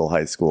of the local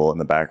high school in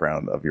the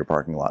background of your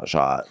parking lot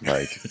shot,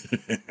 like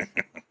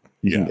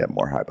you can get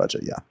more high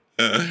budget. Yeah.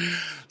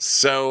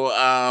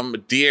 So,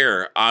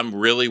 deer, I'm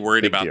really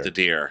worried about the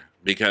deer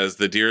because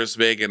the deer is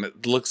big and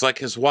it looks like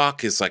his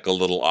walk is like a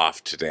little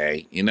off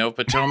today,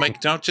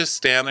 Potomac, don't just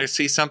stand there,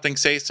 see something,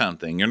 say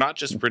something. You're not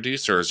just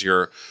producers,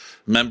 you're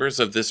members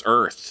of this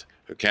earth.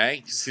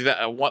 Okay. You see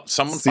that? I want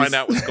someone find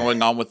out what's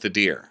going on with the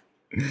deer.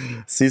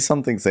 See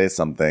something, say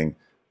something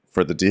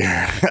for the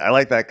deer. I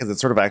like that because it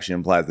sort of actually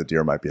implies the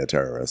deer might be a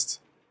terrorist.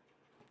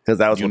 Because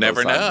that was you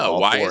never know.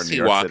 Why is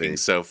he walking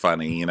so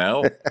funny?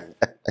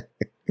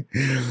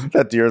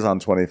 That deer's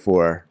on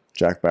 24.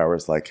 Jack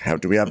Bauer's like, how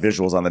do we have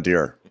visuals on the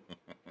deer?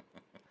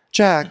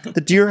 Jack, the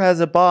deer has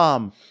a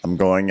bomb. I'm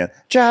going in.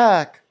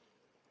 Jack.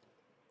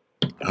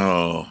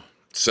 Oh.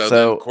 So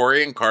then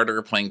Corey and Carter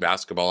are playing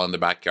basketball in the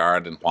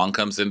backyard, and Juan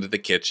comes into the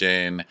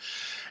kitchen.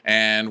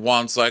 And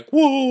Juan's like,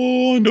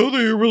 whoa, I know that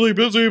you're really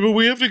busy, but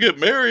we have to get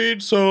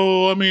married.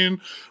 So,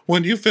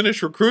 when you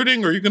finish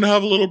recruiting, are you going to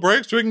have a little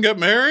break so we can get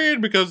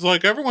married? Because,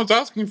 everyone's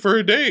asking for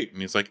a date.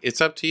 And he's like,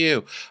 it's up to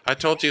you. I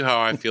told you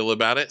how I feel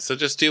about it, so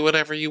just do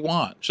whatever you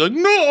want. She's like,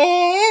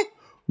 no!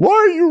 Why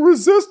are you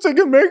resisting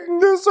and making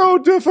this so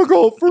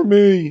difficult for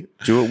me?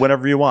 Do it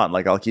whenever you want.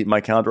 I'll keep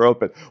my calendar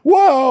open.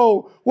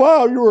 Wow,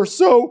 you are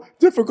so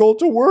difficult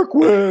to work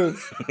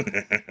with.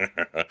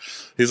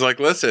 He's like,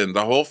 listen,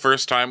 the whole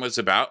first time was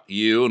about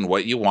you and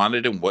what you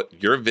wanted and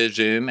what your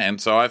vision. And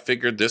so I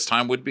figured this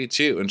time would be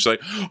too. And she's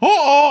like,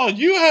 oh,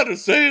 you had a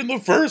say in the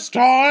first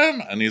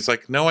time. And he's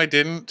like, no, I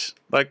didn't.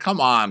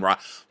 Come on, Rob.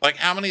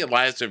 How many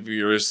lives of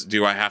yours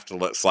do I have to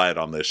let slide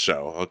on this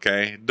show,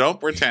 okay? Don't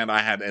pretend I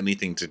had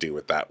anything to do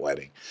with that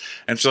wedding.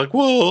 And she's like,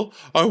 well,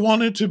 I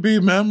want it to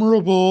be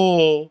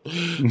memorable.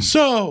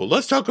 So,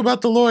 let's talk about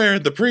the lawyer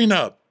and the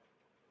prenup.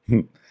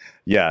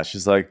 Yeah,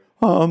 she's like,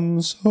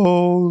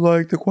 so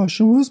like the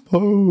question was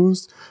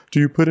posed, do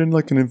you put in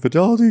like an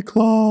infidelity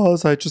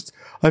clause?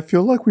 I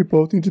feel like we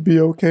both need to be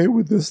okay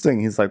with this thing.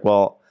 He's like,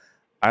 well,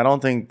 I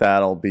don't think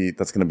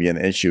that's going to be an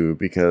issue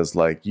because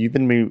like you've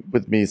been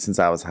with me since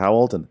I was how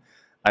old? And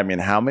I mean,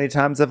 how many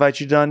times have I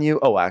cheated on you?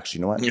 Oh, actually,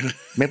 you know what?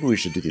 Maybe we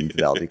should do the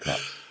infidelity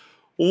clause.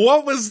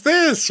 What was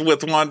this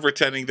with Juan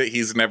pretending that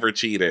he's never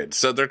cheated?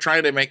 So they're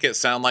trying to make it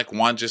sound like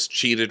Juan just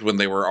cheated when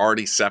they were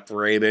already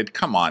separated.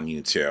 Come on,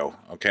 you two.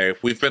 Okay,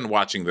 we've been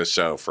watching this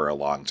show for a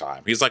long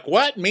time. He's like,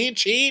 what? Me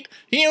cheat?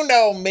 You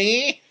know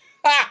me.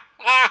 Ha,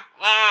 ha,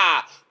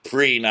 ha.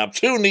 Prenup.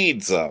 Who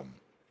needs them?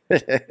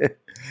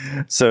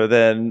 So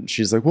then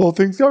she's like, well,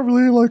 things got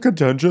really like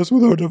contentious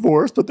with our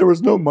divorce, but there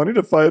was no money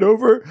to fight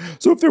over.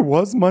 So if there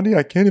was money,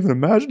 I can't even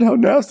imagine how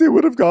nasty it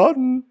would have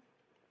gotten.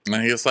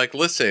 And he's like,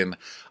 listen,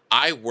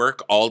 I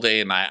work all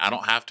day and night. I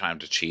don't have time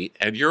to cheat.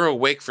 And you're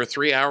awake for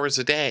 3 hours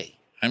a day.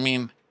 I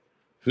mean,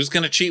 who's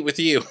going to cheat with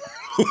you?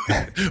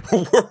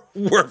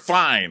 we're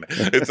fine.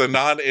 It's a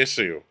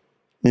non-issue.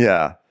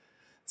 Yeah.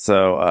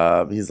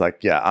 So he's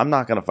like, yeah, I'm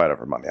not going to fight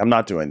over money. I'm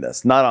not doing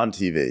this. Not on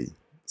TV.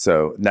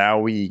 So now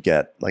we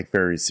get like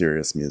very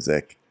serious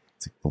music.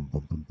 It's like boom,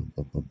 boom, boom, boom,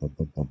 boom, boom, boom,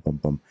 boom, boom, boom,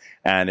 boom.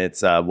 And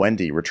it's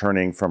Wendy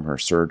returning from her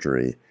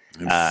surgery.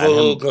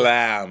 Full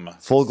glam.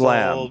 Full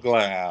glam. Full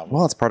glam.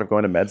 Well, it's part of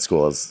going to med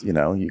school is, you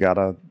know, you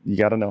gotta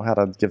know how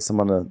to give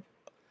someone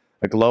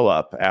a glow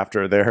up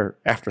after their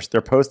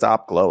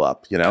post-op glow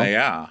up, you know?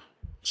 Yeah.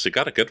 She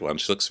got a good one.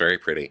 She looks very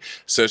pretty.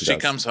 So she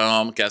comes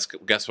home.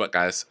 Guess what,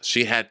 guys?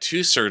 She had 2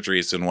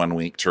 surgeries in 1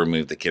 week to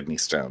remove the kidney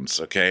stones,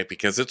 okay?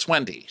 Because it's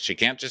Wendy. She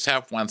can't just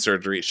have 1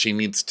 surgery. She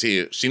needs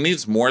 2. She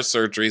needs more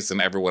surgeries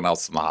than everyone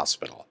else in the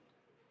hospital.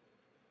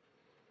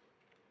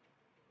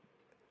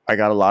 I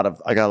got a lot of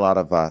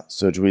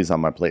surgeries on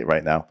my plate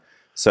right now.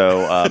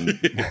 So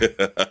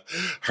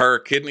her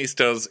kidney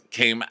stones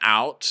came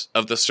out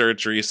of the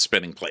surgery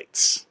spinning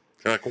plates.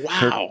 They're like,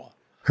 wow.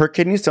 Her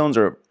kidney stones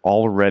are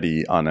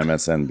already on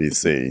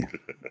MSNBC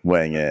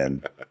weighing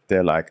in.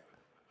 They're like,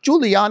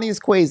 Giuliani is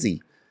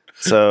crazy.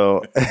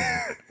 So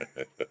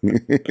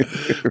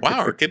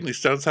wow, her kidney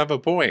stones have a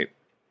point.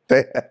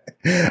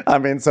 I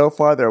mean, so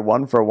far they're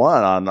 1 for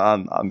 1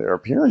 on their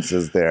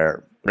appearances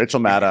there. Rachel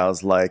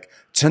Maddow's like,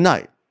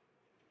 tonight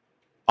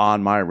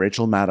on my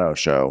Rachel Maddow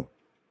show,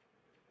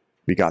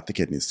 we got the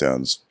kidney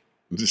stones.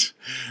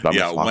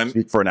 I'll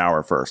speak for an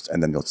hour first,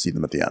 and then you'll see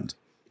them at the end.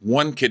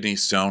 1 kidney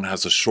stone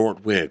has a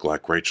short wig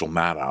like Rachel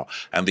Maddow,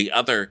 and the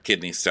other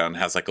kidney stone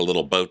has like a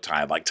little bow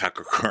tie like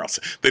Tucker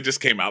Carlson. They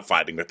just came out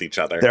fighting with each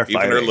other. They're Even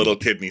fighting. her little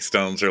kidney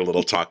stones are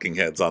little talking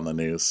heads on the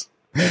news.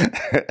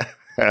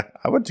 I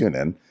would tune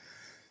in.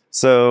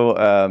 So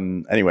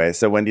anyway,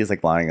 so Wendy's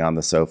like lying on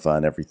the sofa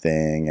and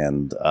everything,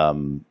 and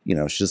you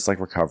know, she's just like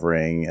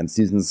recovering. And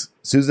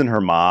Susan,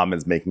 her mom,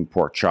 is making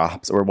pork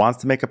chops or wants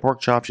to make a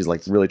pork chop. She's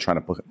like really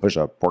trying to push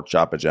a pork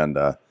chop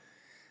agenda.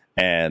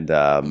 And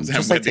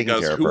just like taking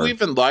care of her. Who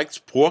even likes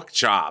pork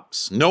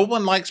chops? No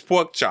one likes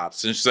pork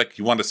chops. And she's like,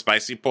 you want a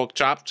spicy pork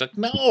chop? She's like,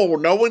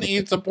 no one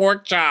eats the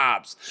pork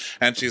chops.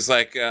 And she's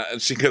like, and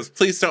she goes,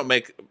 please don't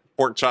make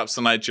pork chops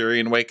the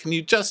Nigerian way. Can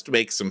you just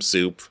make some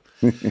soup?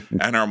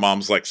 And her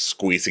mom's like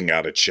squeezing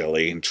out a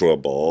chili into a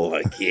bowl.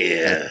 Like,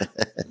 yeah,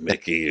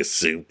 Mickey, a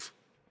soup.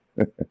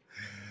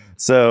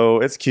 So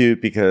it's cute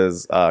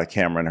because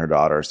Cameron, her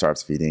daughter,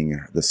 starts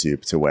feeding the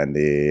soup to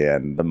Wendy,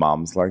 and the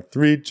mom's like,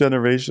 3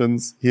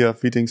 generations here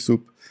feeding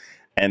soup.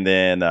 And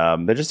then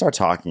they just start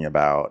talking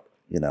about,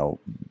 you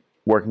know,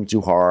 working too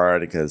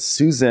hard because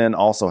Susan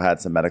also had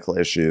some medical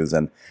issues,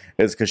 and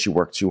it's because she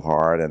worked too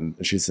hard. And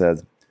she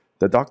said,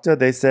 the doctor,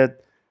 they said,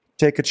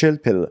 take a chill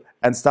pill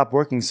and stop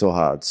working so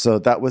hard. So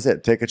that was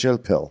it. Take a chill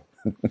pill.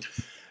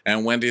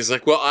 And Wendy's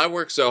like, well, I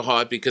work so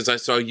hard because I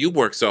saw you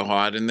work so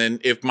hard. And then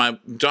if my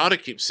daughter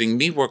keeps seeing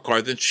me work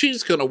hard, then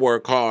she's going to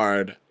work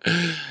hard.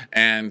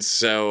 And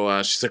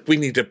so she's like, we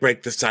need to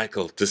break the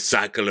cycle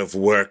of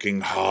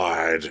working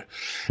hard.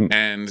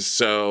 And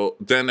so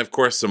then, of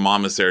course, the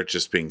mom is there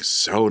just being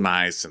so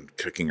nice and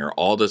cooking her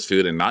all this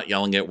food and not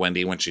yelling at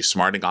Wendy when she's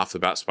smarting off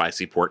about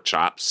spicy pork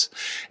chops.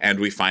 And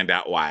we find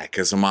out why.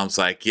 Because the mom's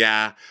like,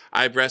 yeah,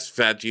 I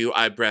breastfed you.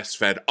 I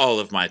breastfed all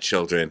of my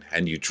children.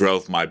 And you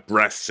drove my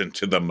breasts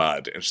into the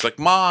mud. And she's like,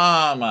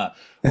 Mom,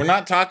 we're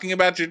not talking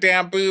about your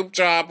damn boob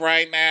job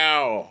right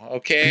now.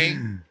 Okay?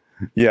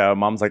 Yeah,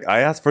 mom's like,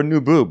 I asked for a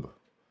new boob.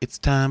 It's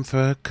time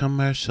for a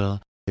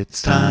commercial.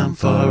 It's time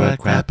for a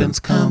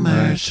Crappens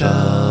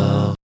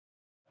commercial.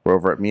 We're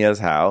over at Mia's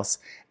house,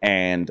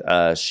 and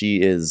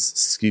she is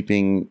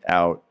scooping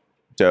out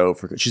dough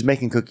she's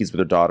making cookies with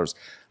her daughters.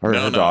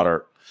 Her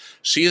daughter.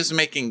 She is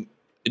making.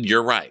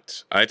 You're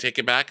right. I take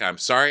it back. I'm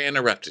sorry I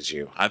interrupted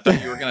you. I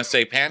thought you were going to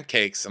say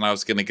pancakes, and I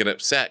was going to get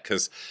upset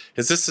because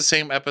is this the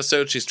same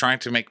episode she's trying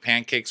to make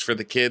pancakes for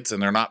the kids,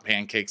 and they're not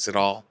pancakes at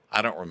all?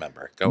 I don't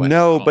remember. Go ahead.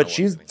 No, but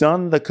she's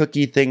done the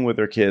cookie thing with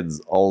her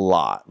kids a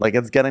lot. Like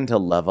it's getting to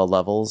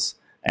levels,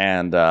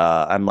 and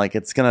I'm like,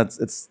 it's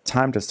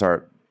time to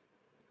start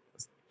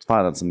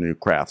on some new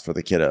crafts for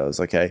the kiddos.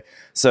 Okay,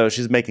 so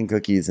she's making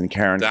cookies, and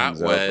Karen That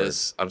comes over.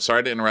 was, I'm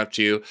sorry to interrupt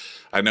you.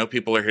 I know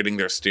people are hitting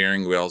their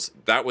steering wheels.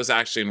 That was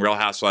actually in Real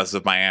Housewives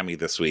of Miami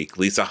this week.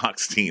 Lisa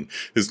Hochstein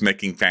is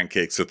making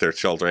pancakes with their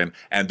children.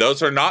 And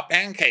those are not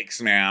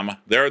pancakes, ma'am.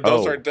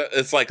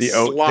 It's like the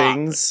oat slop.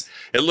 things.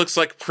 It looks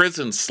like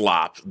prison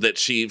slop that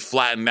she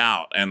flattened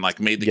out and like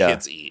made the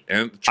kids eat.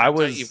 And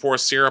you pour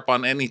syrup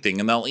on anything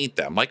and they'll eat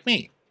them, like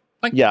me.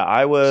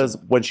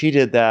 When she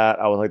did that,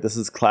 I was like, this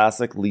is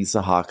classic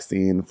Lisa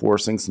Hochstein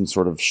forcing some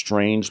sort of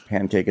strange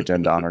pancake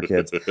agenda on her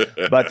kids.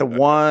 But the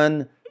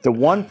one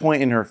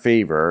point in her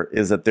favor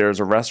is that there's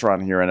a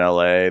restaurant here in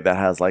LA that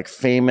has like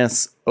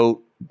famous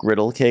oat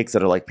griddle cakes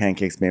that are like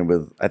pancakes made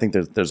with, I think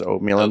there's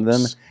oatmeal in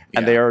them.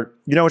 And they are,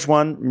 you know which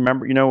one?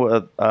 Remember,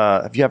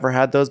 have you ever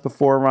had those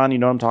before, Ron? You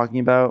know what I'm talking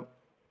about?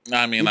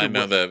 I mean, I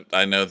know them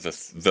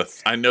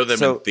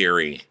in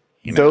theory.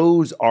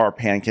 Those are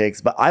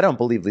pancakes, but I don't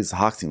believe Lisa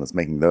Hochstein was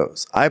making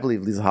those. I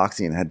believe Lisa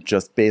Hochstein had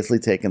just basically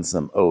taken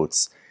some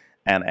oats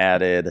and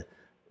added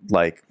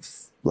like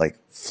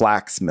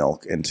flax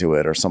milk into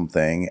it or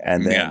something,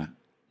 and then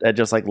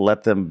just like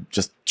let them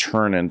just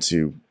turn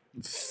into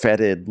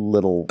fetid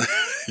little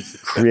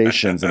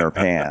creations in her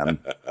pan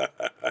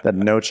that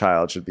no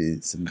child should be,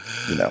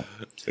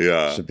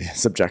 should be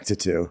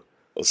subjected to.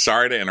 Well,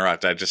 sorry to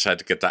interrupt. I just had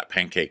to get that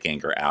pancake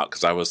anger out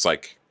because I was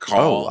like,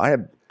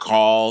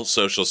 call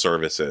social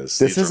services.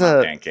 These are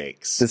not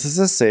pancakes. This is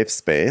a safe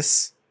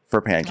space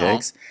for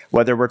pancakes.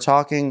 Whether we're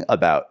talking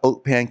about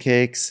oat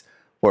pancakes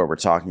or we're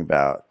talking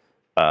about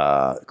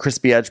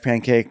crispy edge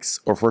pancakes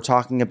or if we're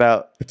talking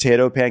about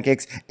potato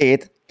pancakes,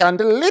 8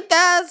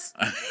 candelitas.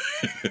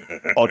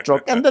 8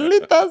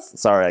 candelitas.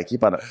 Sorry, I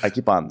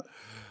keep on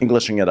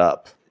Englishing it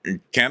up.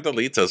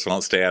 Candelitas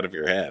won't stay out of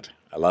your head.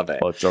 I love it.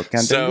 8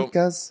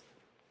 candelitas.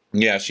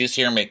 Yeah, she's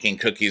here making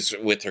cookies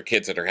with her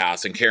kids at her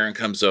house, and Karen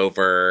comes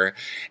over,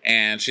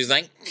 and she's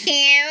like,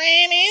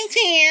 Karen is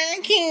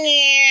here,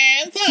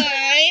 kids.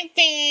 Hi,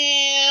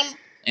 fam.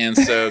 And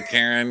so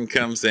Karen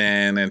comes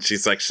in, and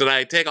she's like, should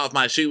I take off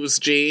my shoes,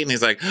 G? And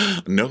he's like,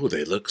 no,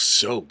 they look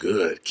so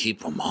good.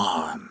 Keep them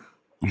on.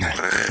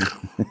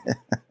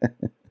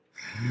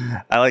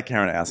 I like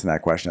Karen asking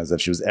that question as if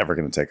she was ever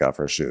going to take off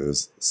her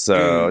shoes.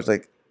 So it's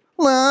like,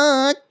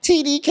 look,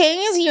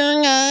 TDK is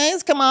here,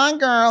 guys. Come on,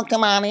 girl.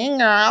 Come on in,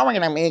 girl. We're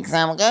going to make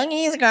some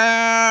cookies, girl.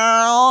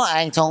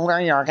 I told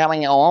her you're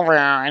coming over.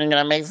 I'm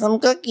going to make some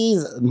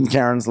cookies. And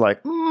Karen's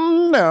like,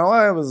 no,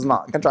 I was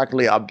not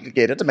contractually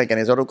obligated to make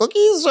any sort of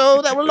cookies,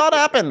 so that will not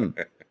happen.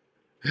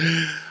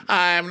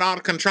 I'm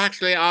not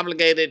contractually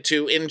obligated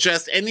to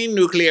ingest any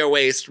nuclear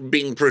waste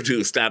being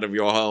produced out of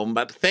your home,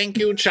 but thank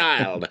you,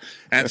 child.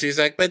 And she's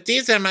like, but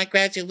these are my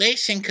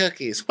graduation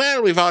cookies.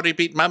 Well, we've already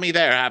beat Mummy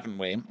there, haven't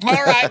we?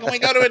 All right, can we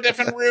go to a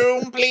different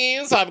room,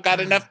 please? I've got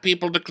enough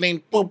people to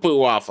clean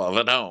poo-poo off of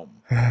at home.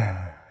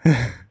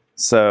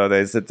 So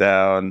they sit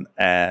down,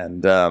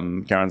 and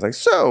Karen's like,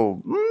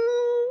 so,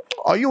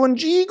 are you and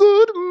G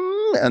good?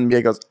 And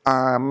Mia goes,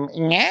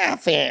 yeah,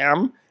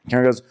 fam.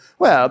 Karen goes,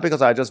 well,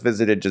 because I just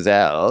visited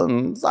Giselle,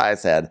 and I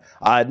said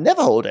I'd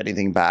never hold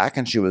anything back,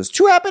 and she was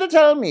too happy to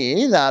tell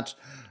me that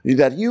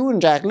you and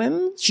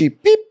Jacqueline, she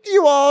peeped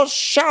you all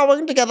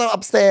showering together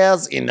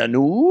upstairs in the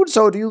nude.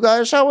 So do you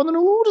guys shower in the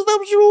nude? Is that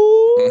what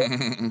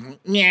you do?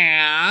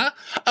 Yeah.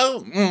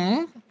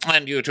 Oh,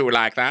 and you two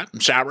like that?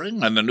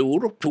 Showering in the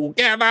nude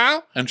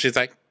together? And she's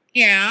like,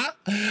 yeah.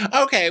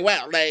 Okay,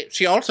 well,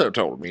 she also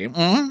told me,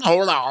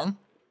 hold on.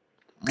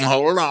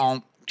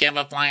 Do you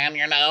have a fly on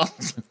your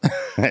nose?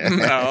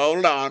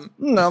 Hold on.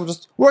 No, I'm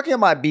just working on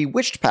my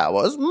bewitched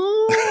powers.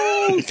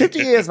 50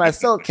 years and I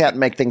still can't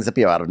make things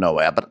appear out of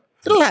nowhere, but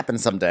it'll happen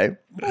someday.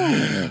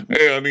 Hey,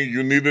 honey,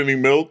 you need any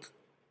milk?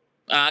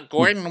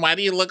 Gordon, why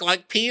do you look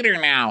like Peter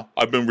now?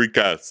 I've been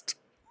recast.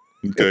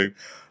 Okay.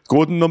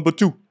 Gordon number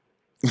 2.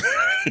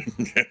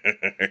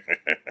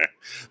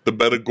 The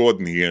better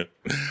Gordon here.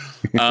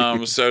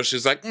 So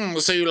she's like,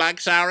 so you like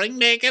showering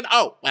naked?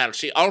 Oh, well,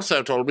 she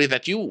also told me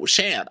that you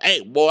shared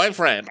a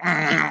boyfriend.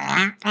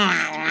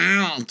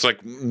 It's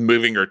like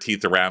moving her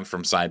teeth around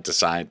from side to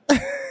side.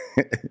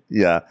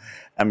 Yeah.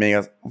 I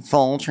mean,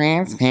 full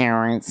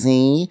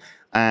transparency.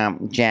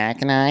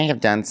 Jack and I have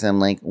done some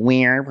like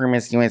weird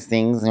promiscuous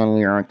things when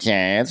we were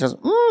kids. Just,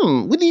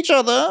 with each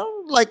other?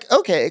 Like,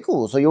 okay,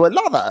 cool. So you were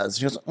lovers?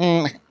 She goes,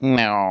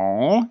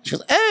 no. She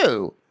goes,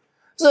 oh.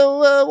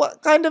 So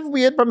what kind of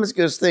weird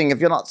promiscuous thing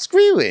if you're not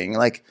screwing?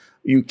 Like,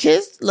 you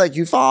kissed? Like,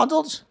 you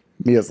fondled?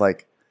 Mia's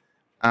like,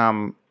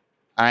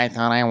 I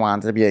thought I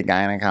wanted to be a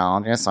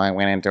gynecologist, so I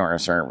went into her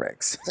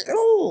cervix. Like,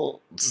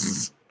 oh.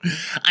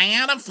 I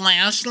had a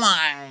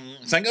flashlight.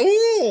 It's like,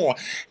 ooh.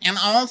 And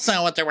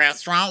also at the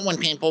restaurant, when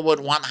people would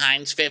want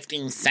Heinz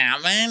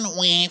 57,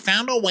 we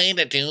found a way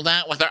to do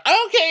that with our...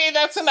 Okay,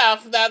 that's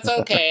enough. That's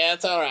okay.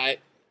 That's all right.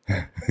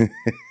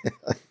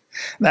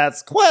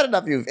 That's quite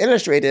enough. You've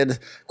illustrated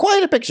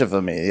quite a picture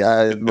for me.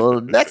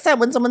 Well, next time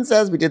when someone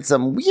says we did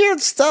some weird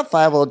stuff,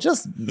 I will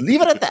just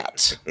leave it at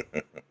that.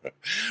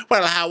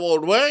 Well, how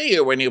old were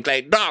you when you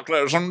played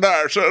doctors and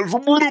nurses?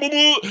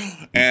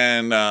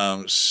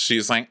 And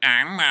she's like,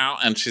 I don't know.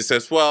 And she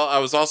says, well, I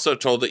was also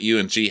told that you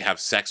and G have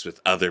sex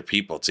with other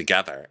people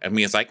together. And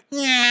Mia's like,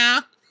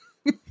 yeah.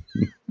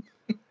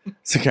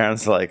 So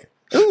Karen's like,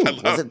 ooh,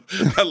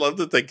 I love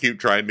that they keep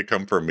trying to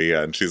come for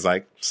Mia. And she's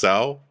like,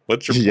 so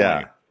what's your point?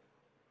 yeah.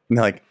 And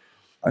like,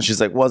 and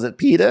she's like, was it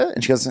Peter?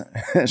 And she goes,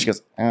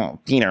 oh,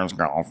 Peter's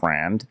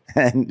girlfriend.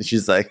 And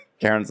she's like,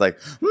 Karen's like,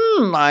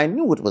 I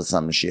knew it was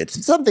some shit.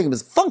 Something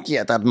was funky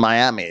at that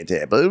Miami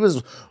table. It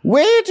was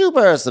way too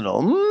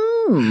personal.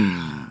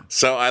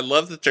 So I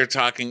love that they're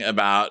talking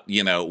about,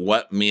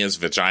 what Mia's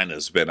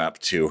vagina's been up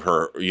to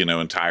her,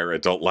 entire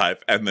adult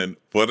life. And then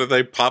what do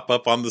they pop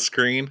up on the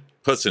screen?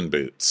 Puss in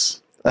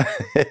Boots.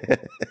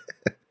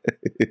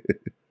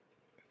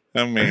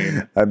 I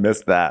mean, I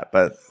missed that,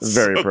 but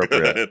very so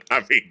appropriate. Good.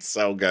 I mean,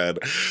 so good.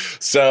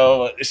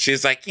 So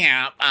she's like,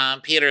 Yeah,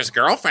 Peter's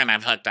girlfriend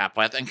I've hooked up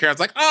with. And Karen's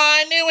like, oh,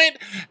 I knew it.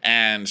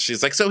 and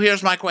she's like, so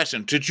here's my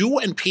question. Did you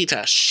and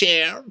Peter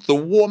share the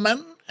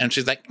woman? And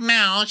she's like,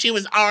 No, she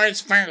was ours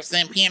first,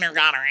 then Peter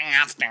got her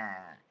after.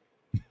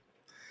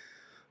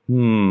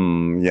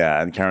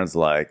 Yeah. And Karen's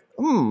like,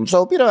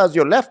 so Peter has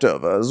your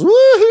leftovers. Okay,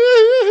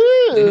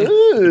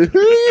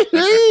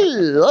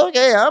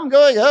 I'm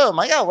going home.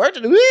 I got work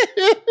to do.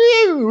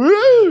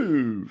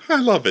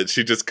 I love it.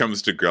 She just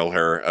comes to grill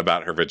her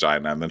about her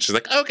vagina. And then she's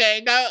like,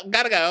 Okay,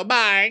 gotta go,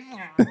 bye.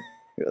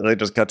 They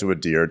just cut to a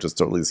deer just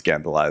totally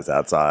scandalized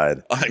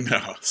outside. I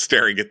know,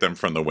 staring at them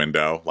from the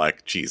window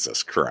like,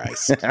 Jesus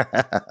Christ.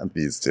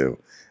 These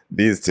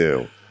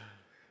two.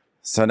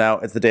 So now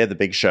it's the day of the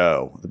big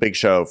show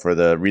for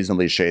the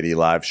Reasonably Shady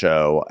live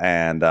show.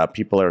 And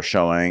people are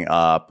showing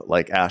up,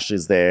 like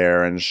Ashley's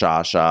there and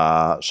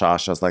Shasha.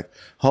 Shasha's like,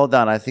 hold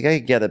on, I think I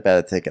can get a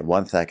better ticket.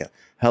 1 second.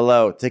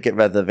 Hello, ticket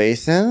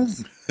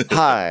reservations?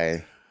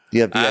 Hi. Do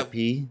you have VIP?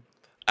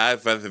 I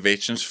have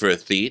reservations for a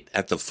theat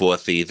at the Four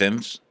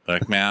Seasons.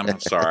 Like, ma'am, I'm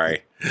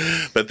sorry.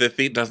 But the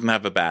theat doesn't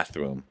have a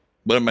bathroom.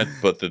 What am I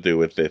supposed to do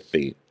with this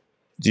theat?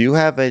 Do you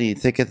have any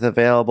tickets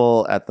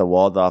available at the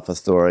Waldorf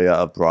Astoria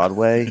of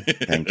Broadway?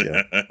 Thank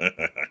you.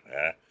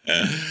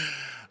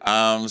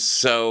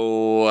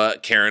 So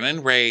Karen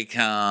and Ray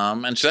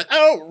come, and she's like,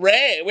 oh,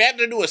 Ray, we have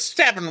to do a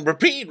step and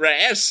repeat,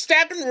 Ray. A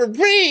step and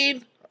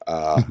repeat.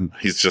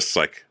 he's just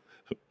like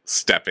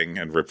stepping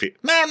and repeat.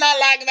 No, not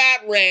like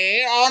that,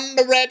 Ray. On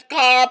the red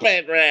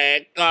carpet,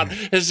 Ray. God,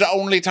 this is the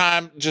only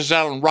time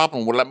Giselle and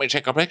Robin will let me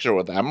take a picture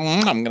with them.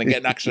 I'm going to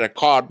get next to their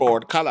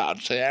cardboard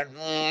cutouts here.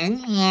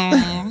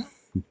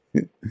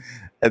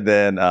 And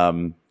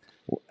then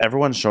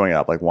everyone's showing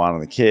up, like Juan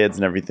and the kids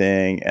and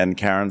everything. And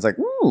Karen's like,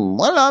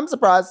 well, I'm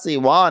surprised to see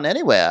Juan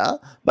anywhere,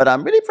 but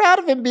I'm really proud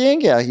of him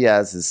being here. He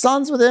has his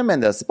sons with him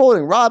and they're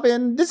supporting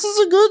Robin. This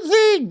is a good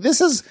thing.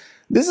 This is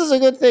a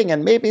good thing.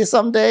 And maybe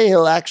someday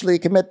he'll actually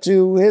commit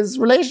to his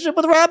relationship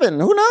with Robin.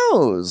 Who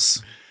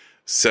knows?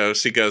 So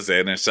she goes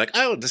in and she's like,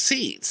 Oh, the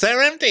seats,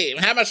 they're empty.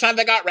 How much time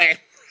they got, Ray?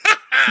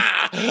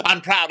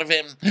 I'm proud of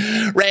him.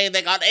 Ray,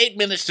 they got 8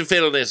 minutes to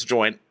fill this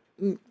joint.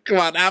 Come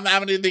on, how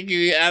many do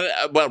you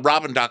think well,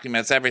 Robin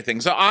documents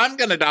everything, so I'm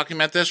going to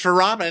document this for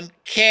Robin.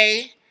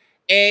 KHZ.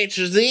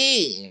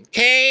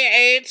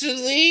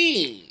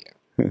 KHZ.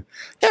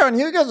 Karen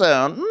Hugo's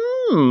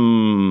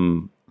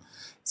on.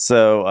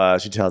 So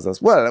she tells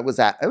us, well, it was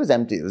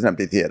empty. It was an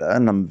empty theater,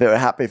 and I'm very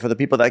happy for the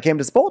people that came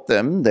to support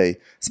them. They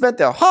spent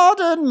their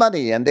hard-earned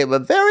money, and they were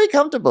very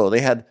comfortable. They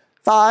had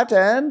 5,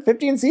 10,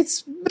 15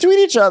 seats between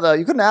each other.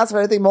 You couldn't ask for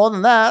anything more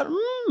than that.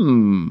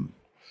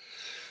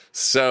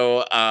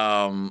 So,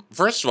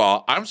 first of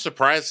all, I'm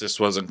surprised this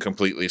wasn't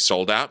completely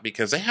sold out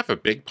because they have a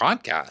big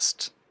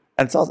podcast.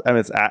 And it's also,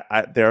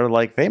 they're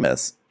like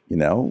famous,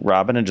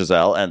 Robin and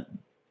Giselle, and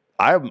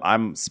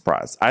I'm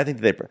surprised.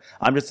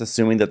 I'm just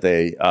assuming that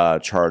they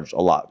charged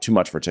a lot too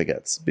much for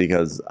tickets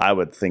because I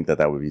would think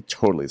that would be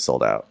totally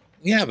sold out.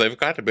 Yeah, they've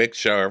got a big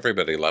show.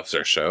 Everybody loves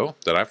their show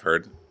that I've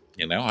heard.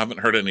 I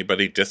haven't heard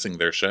anybody dissing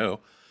their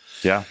show.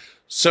 Yeah.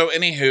 So,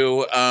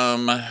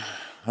 anywho,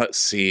 let's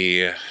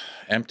see.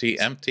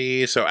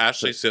 Empty. So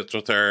Ashley sits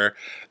with her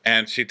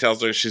and she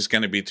tells her she's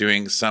going to be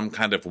doing some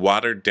kind of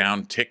watered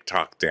down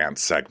TikTok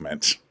dance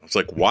segment. It's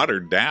like,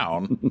 watered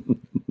down?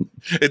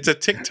 It's a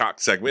TikTok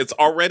segment. It's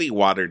already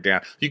watered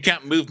down. You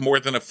can't move more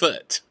than a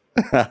foot.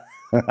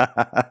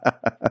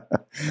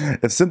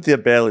 If Cynthia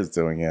Bailey's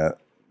doing it,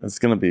 it's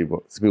going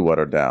to be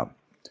watered down.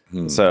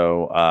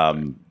 So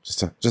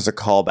just a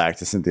callback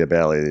to Cynthia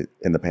Bailey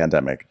in the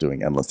pandemic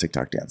doing endless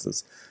TikTok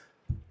dances.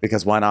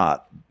 Because why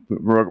not?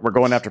 We're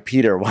going after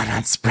Peter. Why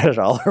not spread it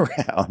all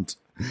around?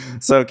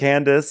 So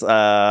Candace,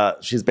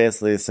 she's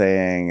basically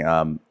saying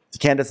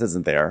Candace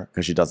isn't there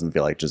because she doesn't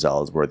feel like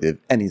Giselle is worthy of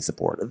any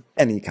support of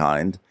any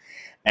kind.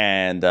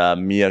 And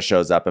Mia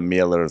shows up, and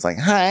Mia literally is like,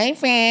 "Hi,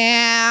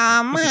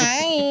 fam.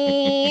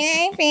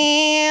 Hi,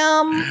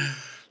 fam."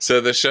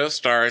 So the show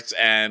starts,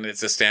 and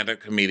it's a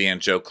stand-up comedian,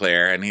 Joe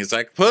Clare, and he's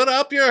like, "Put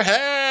up your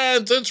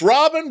hands. It's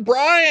Robin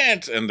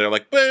Bryant." And they're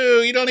like,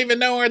 "Boo, you don't even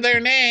know their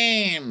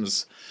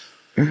names."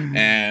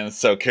 And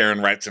so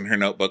Karen writes in her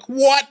notebook,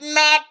 "What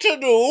not to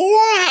do?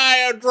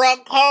 Hire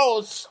drunk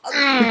hosts."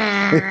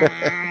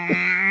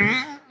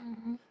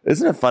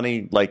 Isn't it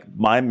funny? Like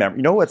my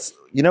memory,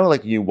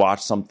 like you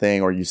watch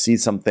something or you see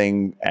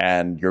something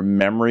and your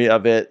memory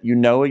of it,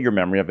 your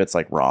memory of it's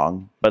like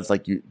wrong, but it's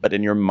like but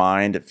in your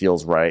mind, it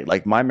feels right.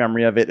 Like my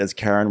memory of it is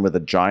Karen with a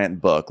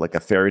giant book, like a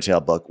fairy tale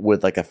book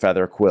with like a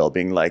feather quill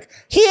being like,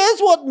 here's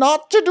what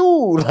not to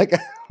do.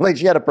 Like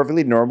she had a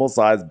perfectly normal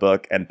sized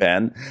book and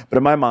pen, but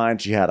in my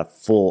mind, she had a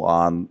full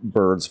on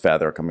bird's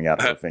feather coming out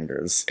of her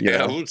fingers.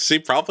 Yeah, she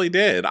probably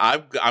did.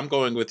 I'm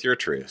going with your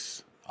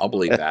truth. I'll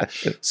believe that.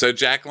 So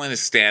Jacqueline is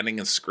standing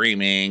and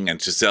screaming,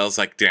 and Giselle's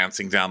like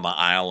dancing down the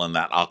aisle in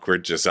that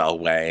awkward Giselle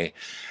way.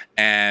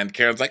 And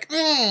Karen's like,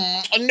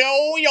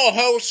 "Know your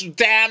host's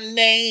damn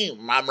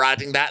name." I'm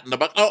writing that in the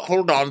book. Oh,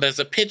 hold on. There's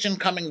a pigeon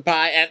coming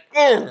by,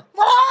 and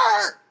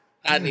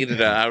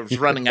I was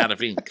running out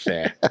of ink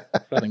there.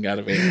 Running out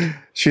of ink.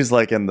 She's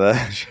like in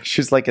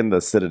the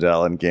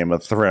Citadel in Game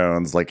of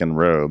Thrones, like in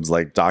robes,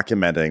 like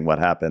documenting what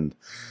happened.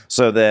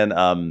 So then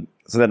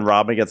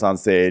Robin gets on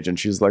stage and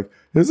she's like,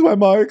 "Is my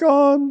mic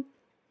on?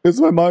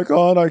 Is my mic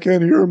on? I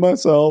can't hear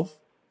myself.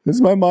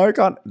 Is my mic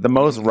on?" The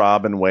most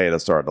Robin way to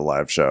start a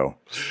live show.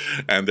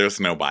 And there's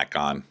no mic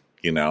on,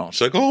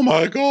 She's like, "Oh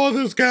my God,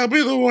 this can't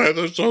be the way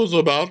the show's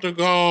about to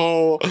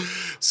go."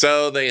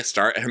 So they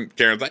start, and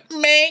Karen's like,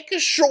 "Make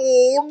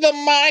sure the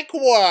mic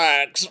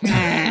works."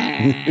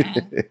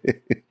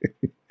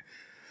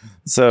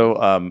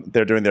 So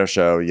they're doing their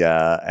show,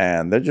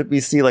 and we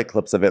see like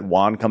clips of it.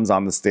 Juan comes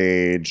on the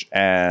stage,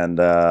 and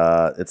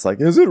it's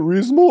like, is it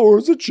reasonable or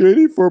is it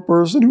shady for a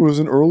person who is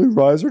an early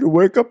riser to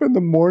wake up in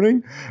the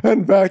morning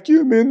and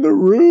vacuum in the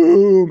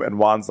room? And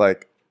Juan's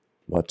like,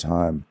 what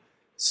time?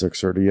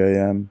 6:30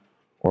 a.m.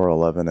 or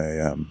 11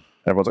 a.m.?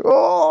 Everyone's like,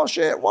 oh,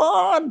 shit,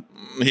 Juan.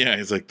 Yeah,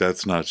 he's like,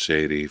 that's not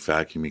shady.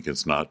 Vacuuming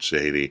is not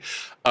shady.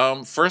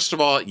 First of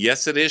all,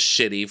 yes, it is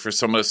shitty for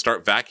someone to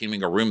start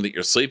vacuuming a room that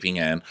you're sleeping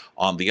in.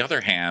 On the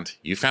other hand,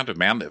 you found a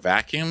man that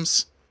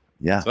vacuums?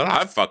 Yeah. So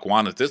I'd fuck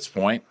Juan at this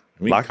point.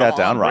 I mean, lock that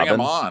down, Robin. Bring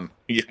him Robin. on.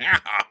 Yeah,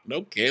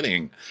 no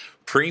kidding.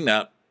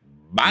 Prenup.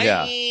 Bye.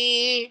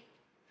 Yeah.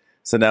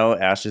 So now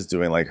Ash is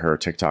doing like her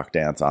TikTok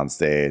dance on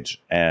stage,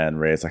 and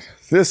Ray's like,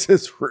 this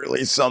is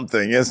really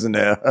something, isn't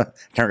it?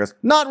 Karen goes,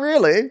 not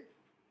really.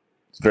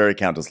 It's very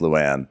Countess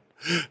Luann.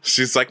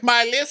 She's like,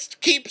 my list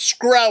keeps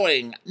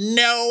growing.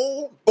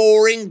 No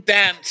boring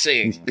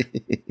dancing.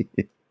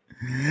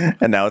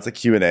 And now it's a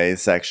Q&A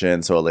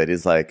section. So a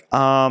lady's like,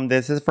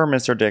 this is for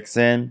Mr.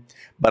 Dixon,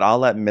 but I'll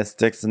let Miss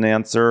Dixon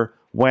answer.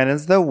 When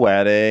is the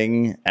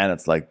wedding? And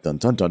it's like, dun,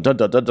 dun, dun, dun,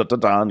 dun, dun, dun, dun,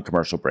 dun,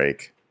 commercial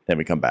break. Then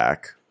we come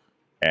back.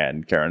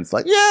 And Karen's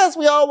like, yes,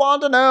 we all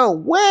want to know.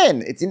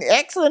 When? It's an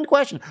excellent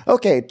question.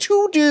 Okay,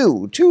 to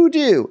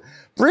do.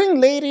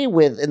 Bring lady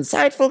with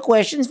insightful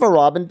questions for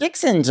Robin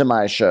Dixon to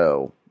my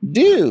show.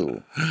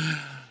 Do.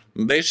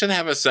 They should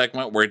have a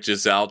segment where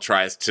Giselle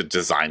tries to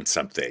design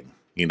something,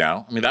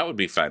 I mean, that would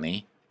be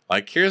funny.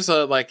 Here's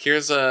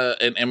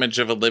an image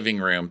of a living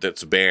room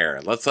that's bare.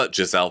 Let's let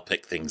Giselle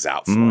pick things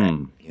out for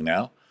it,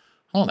 I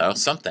don't know,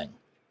 something.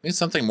 Need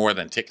something more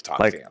than TikTok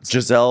dance.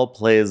 Giselle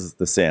plays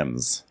The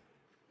Sims.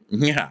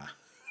 Yeah.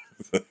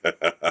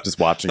 Just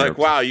watching her.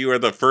 Wow, you are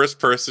the first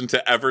person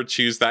to ever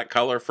choose that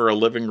color for a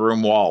living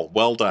room wall.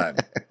 Well done.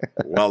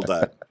 Well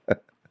done.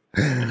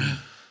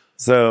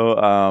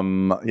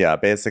 So,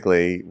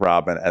 basically,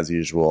 Robin, as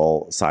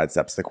usual,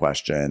 sidesteps the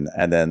question.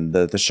 And then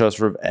the show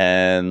sort of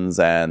ends.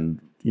 And,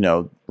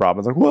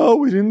 Robin's like, well,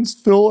 we didn't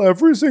fill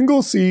every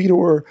single seat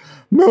or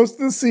most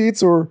of the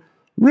seats, or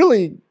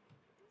really,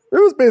 it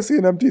was basically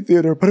an empty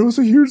theater. But it was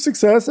a huge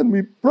success, and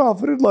we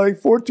profited like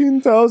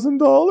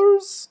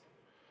 $14,000.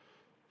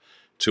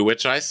 To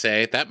which I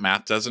say that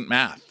math doesn't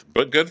math,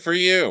 but good for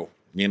you,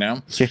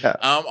 Yeah.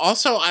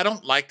 Also, I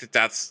don't like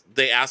that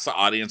they ask the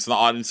audience, and the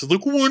audience is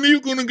like, when are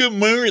you going to get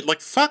married? Like,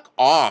 fuck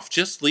off.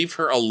 Just leave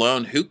her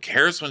alone. Who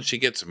cares when she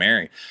gets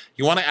married?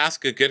 You want to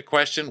ask a good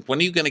question? When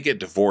are you going to get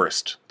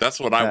divorced?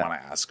 That's what I want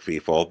to ask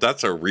people.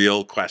 That's a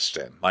real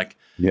question.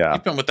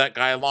 You've been with that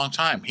guy a long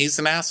time. He's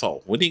an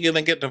asshole. When are you going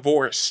to get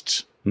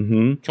divorced?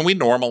 Mm-hmm. Can we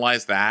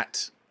normalize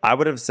that? I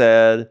would have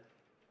said,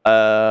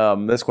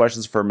 this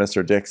question's for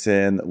Mr.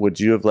 Dixon.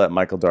 Would you have let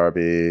Michael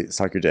Darby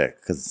suck your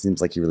dick? Because it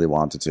seems like he really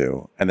wanted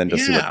to. And then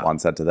just see what Juan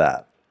said to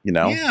that,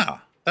 Yeah,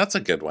 that's a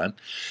good one.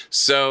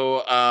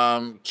 So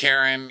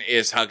Karen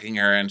is hugging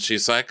her, and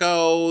she's like,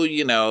 oh,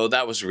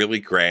 that was really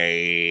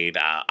great.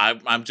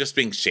 I'm just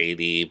being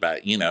shady,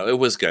 but, it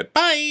was good.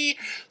 Bye.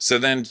 So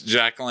then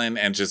Jacqueline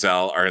and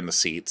Giselle are in the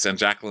seats, and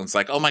Jacqueline's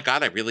like, oh, my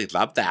God, I really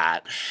love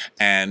that.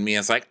 And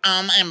Mia's like,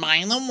 and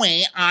by the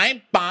way,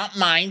 I bought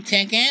my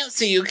ticket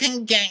so you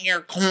can get your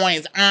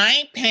coins.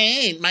 I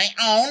paid my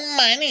own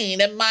money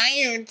to buy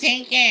your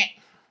ticket.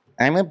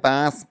 I'm a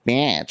boss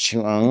bitch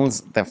who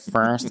owns the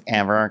first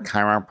ever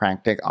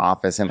chiropractic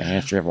office in the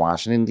history of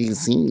Washington,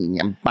 D.C.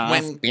 A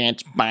boss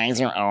bitch buys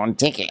her own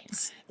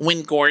tickets.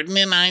 When Gordon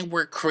and I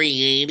were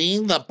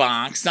creating the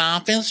box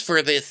office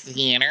for this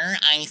theater,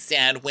 I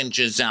said, when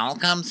Giselle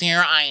comes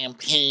here, I am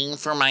paying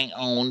for my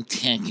own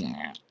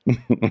ticket.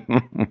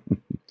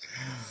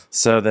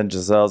 So then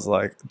Giselle's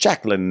like,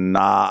 Jacqueline,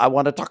 I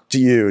want to talk to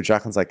you.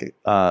 Jacqueline's like,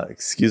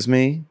 excuse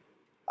me?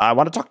 I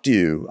want to talk to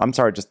you. I'm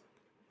sorry, just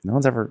no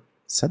one's ever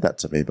said that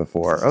to me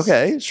before.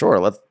 Okay, sure.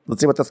 Let's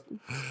see what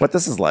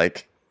this is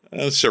like.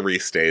 Cherie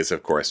stays,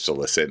 of course, to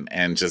listen.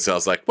 And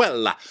Giselle's like,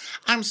 well,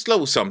 I'm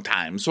slow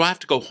sometimes, so I have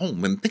to go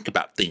home and think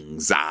about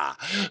things.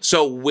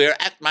 So we're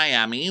at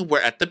Miami,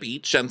 we're at the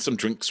beach, and some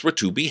drinks were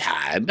to be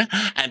had.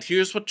 And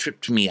here's what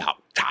tripped me out.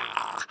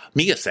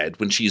 Mia said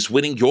when she's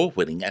winning, you're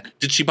winning.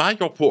 Did she buy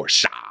your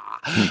Porsche?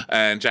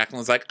 And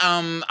Jacqueline's like,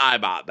 I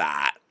bought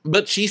that.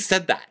 But she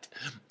said that.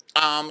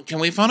 Can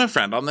we phone a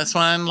friend on this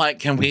one? Like,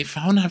 can we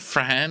phone a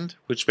friend?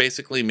 Which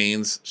basically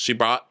means she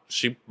bought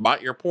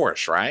your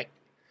Porsche, right?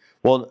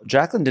 Well,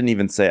 Jacqueline didn't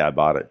even say I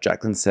bought it.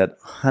 Jacqueline said,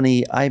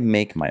 honey, I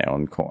make my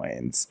own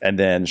coins. And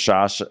then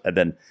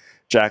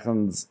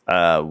Jacqueline's,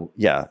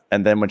 yeah.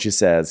 And then when she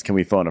says, can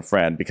we phone a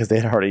friend? Because they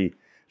had already,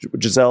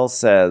 Giselle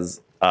says,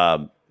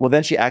 well,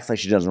 then she acts like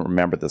she doesn't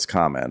remember this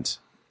comment.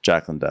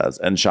 Jacqueline does.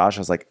 And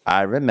Shasha's like,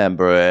 I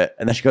remember it.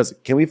 And then she goes,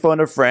 can we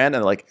phone a friend?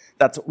 And like,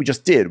 that's what we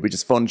just did. We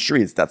just phoned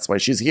Sharice. That's why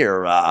she's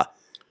here.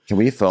 Can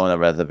we phone a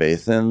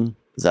reservation?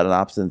 Is that an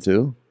option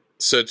too?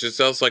 So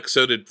Giselle's like,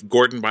 so did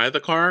Gordon buy the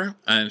car?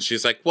 And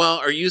she's like, well,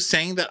 are you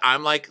saying that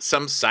I'm like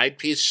some side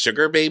piece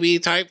sugar baby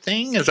type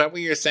thing? Is that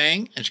what you're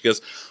saying? And she goes,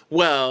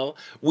 well,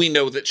 we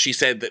know that she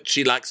said that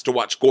she likes to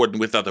watch Gordon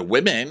with other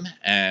women.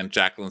 And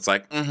Jacqueline's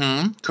like,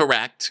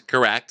 correct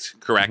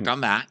on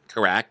that,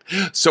 correct.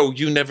 So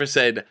you never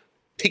said,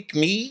 pick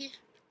me?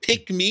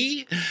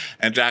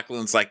 And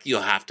Jacqueline's like,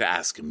 you'll have to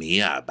ask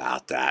Mia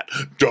about that.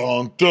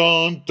 Dun,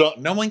 dun,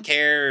 dun. No one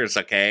cares,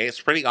 okay?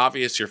 It's pretty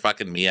obvious you're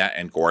fucking Mia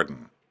and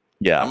Gordon.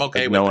 Yeah, I'm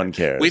okay with no it. one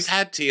cares. We've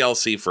had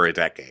TLC for a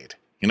decade.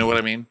 You know what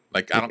I mean?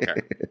 Like, I don't care.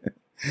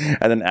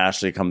 And then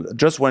Ashley comes,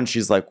 just when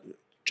she's like,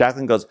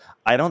 Jacqueline goes,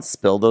 I don't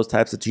spill those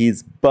types of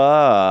teas,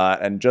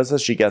 but, and just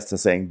as she gets to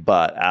saying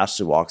but,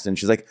 Ashley walks in.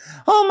 She's like,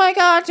 oh my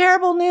God,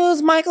 terrible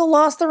news. Michael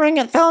lost the ring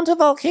and fell into a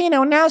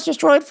volcano. Now it's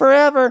destroyed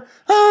forever.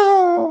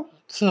 Oh.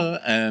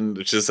 And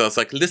Giselle's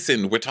like,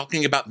 listen, we're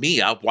talking about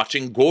Mia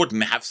watching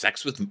Gordon have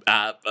sex with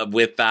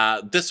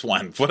this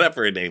one,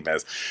 whatever her name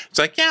is. It's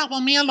like, yeah,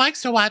 well, Mia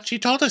likes to watch. She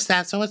told us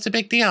that, so it's a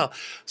big deal.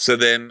 So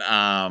then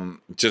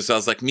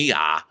Giselle's like,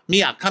 Mia,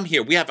 come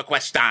here. We have a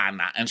question.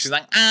 And she's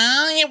like,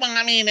 Oh, you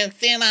want me to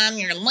sit on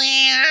your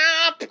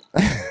lap?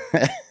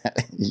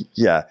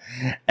 Yeah.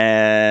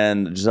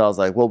 And Giselle's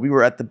like, well, we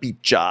were at the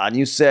beach, and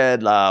you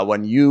said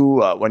when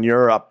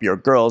you're up, your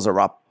girls are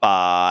up.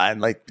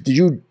 And like,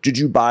 did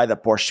you buy the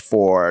Porsche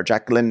for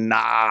Jacqueline?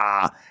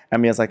 Nah.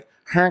 And Mia's like,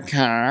 Her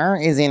car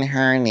is in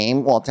her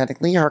name. Well,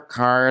 technically, her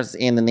car's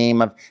in the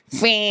name of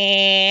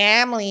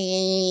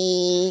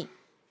family.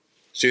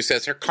 she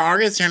says her car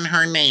is in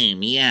her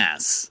name,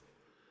 yes.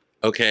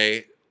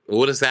 Okay,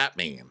 what does that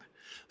mean?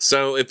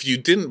 So if you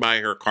didn't buy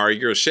her car,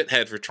 you're a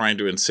shithead for trying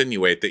to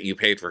insinuate that you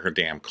paid for her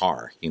damn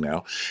car, you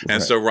know? And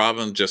Right. so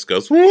Robin just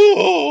goes,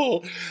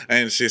 whoa!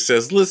 And she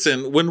says,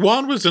 listen, when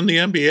Juan was in the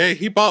NBA,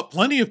 he bought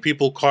plenty of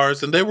people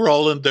cars and they were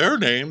all in their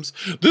names.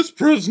 This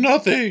proves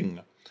nothing.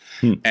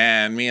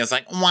 And Mia's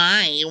like,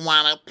 Why? You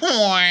want a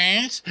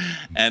Porsche?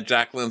 and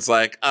Jacqueline's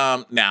like,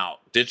 now,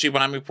 did she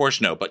buy me a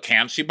Porsche? No, but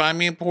can she buy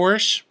me a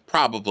Porsche?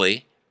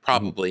 Probably.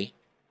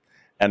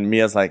 and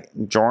Mia's like,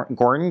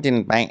 Gordon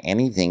didn't buy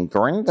anything.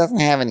 Gordon doesn't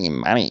have any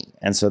money.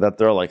 and so that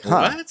they're like,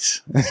 huh? What?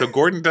 So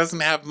Gordon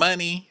doesn't have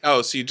money?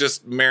 Oh, so you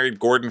just married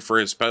Gordon for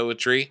his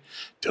poetry?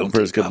 Don't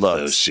For his take good off looks.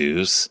 those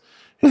shoes.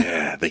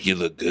 Yeah, that you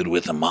look good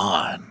with them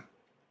on.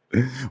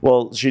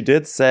 Well, she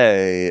did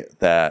say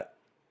that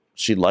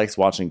she likes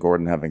watching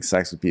Gordon having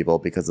sex with people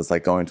because it's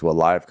like going to a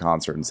live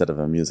concert instead of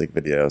a music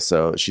video.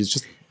 So she's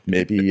just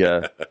maybe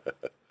a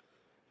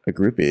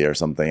groupie or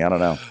something. I don't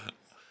know.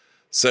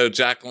 So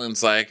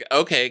Jacqueline's like,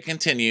 okay,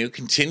 continue.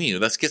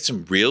 Let's get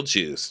some real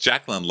juice.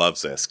 Jacqueline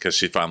loves this because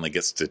she finally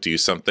gets to do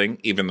something,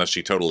 even though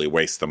she totally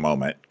wastes the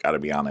moment. Gotta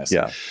be honest.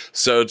 Yeah.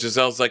 So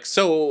Giselle's like,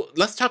 so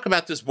let's talk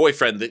about this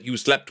boyfriend that you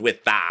slept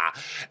with.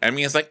 And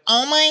Mia's like,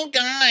 Oh my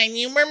God,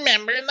 you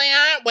remember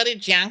that? What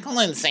did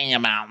Jacqueline say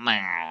about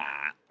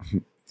that?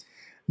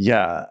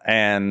 Yeah,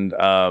 and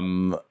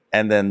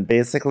then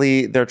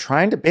basically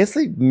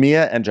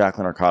Mia and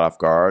Jacqueline are caught off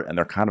guard, and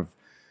they're kind of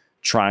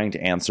trying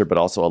to answer, but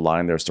also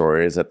align their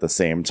stories at the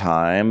same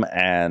time.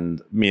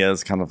 And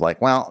Mia's kind of like,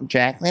 well,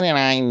 Jacqueline and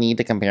I need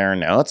to compare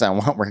notes on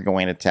what we're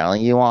going to tell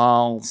you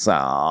all.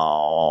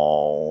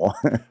 So,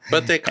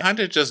 but they kind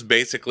of just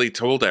basically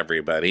told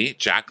everybody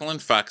Jacqueline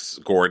fucks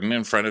Gordon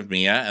in front of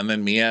Mia, and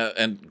then Mia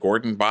and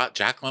Gordon bought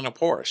Jacqueline a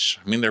Porsche.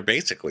 I mean, they're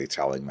basically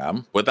telling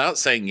them without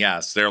saying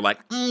yes. They're like,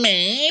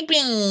 Maybe.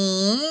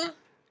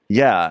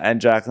 yeah, and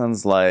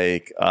Jacqueline's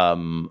like,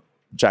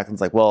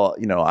 Jacqueline's like, well,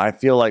 I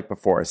feel like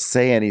before I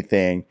say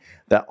anything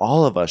that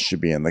all of us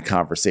should be in the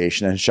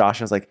conversation. And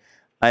Shasha's like,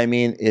 I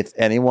mean,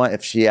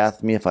 if she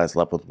asked me if I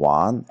slept with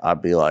Juan,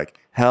 I'd be like,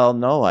 hell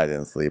no, I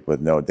didn't sleep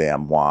with no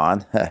damn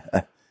Juan.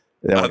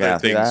 Other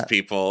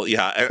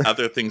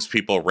things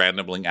people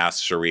randomly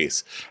ask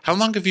Charisse, how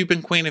long have you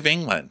been Queen of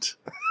England?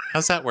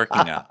 How's that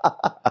working out?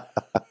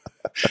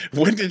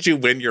 When did you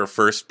win your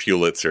first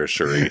Pulitzer,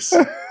 Charisse?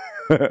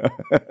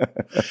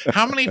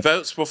 How many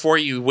votes before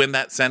you win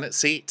that Senate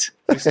seat?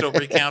 Are you still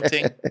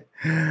recounting?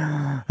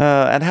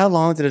 And how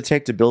long did it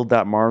take to build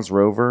that Mars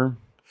rover?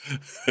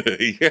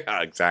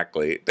 Yeah,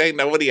 exactly. Ain't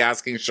nobody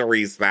asking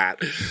Charisse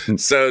that.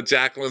 So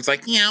Jacqueline's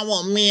like,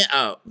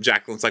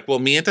 Jacqueline's like, well,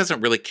 Mia doesn't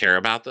really care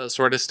about that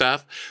sort of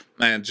stuff.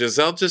 And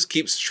Giselle just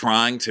keeps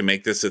trying to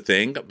make this a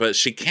thing, but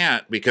she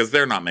can't because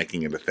they're not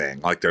making it a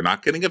thing. Like, they're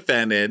not getting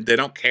offended. They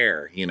don't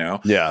care,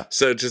 Yeah.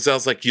 So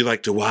Giselle's like, you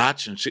like to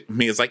watch? And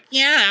Mia's like,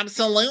 yeah,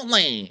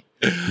 absolutely.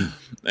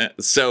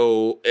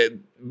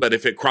 But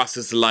if it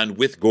crosses the line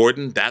with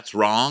Gordon, that's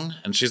wrong.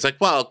 And she's like,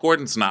 well,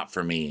 Gordon's not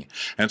for me.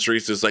 And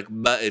Teresa's like,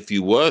 but if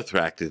you were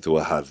attracted to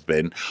a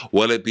husband,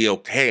 would it be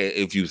okay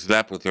if you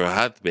slept with her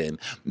husband,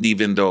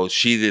 even though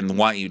she didn't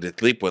want you to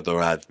sleep with her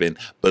husband,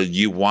 but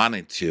you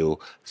wanted to?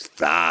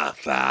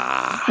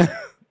 And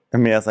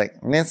Mia's like,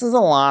 this is a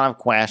lot of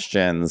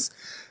questions.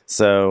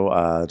 So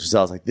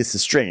Giselle's like, this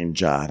is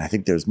strange, and I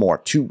think there's more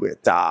to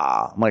it.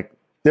 I'm like,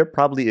 there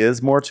probably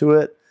is more to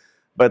it,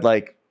 but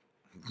like,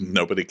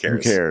 nobody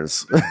cares. Who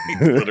cares?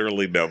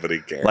 Literally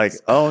nobody cares. Like,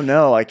 oh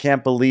no, I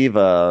can't believe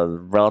a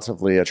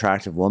relatively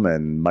attractive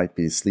woman might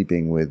be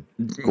sleeping with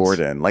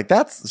Gordon. Like,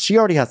 she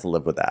already has to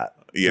live with that.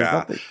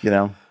 Yeah.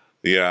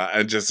 Yeah,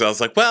 and Giselle's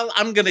like, well,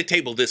 I'm going to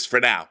table this for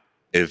now.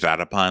 Is that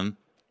a pun?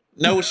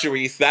 No,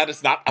 Charisse, that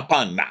is not a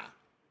pun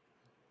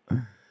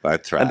now.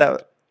 That's right. And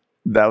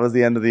that was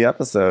the end of the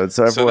episode.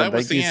 So everyone,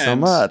 thank you so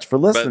much for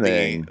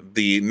listening. But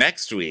the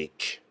next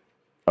week...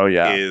 Oh,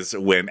 yeah. Is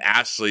when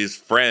Ashley's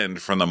friend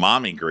from the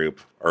mommy group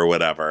or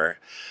whatever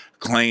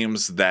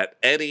claims that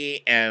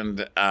Eddie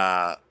and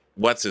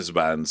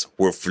what's-his-buns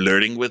were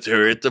flirting with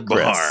her at the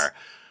bar.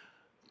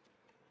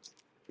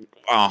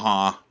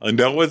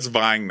 No one's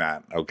buying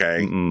that,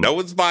 okay? Mm-mm. No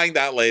one's buying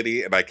that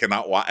lady, and I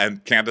cannot watch.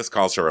 And Candace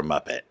calls her a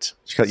Muppet.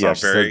 She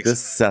says,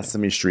 this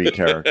Sesame Street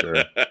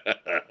character.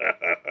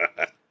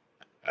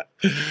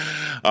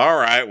 All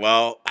right.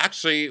 Well,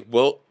 actually,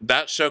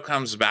 that show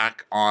comes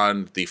back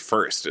on the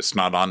 1st. It's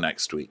not on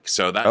next week.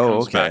 So that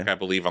comes back, I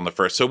believe, on the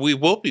 1st. So we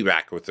will be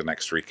back with the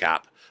next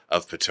recap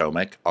of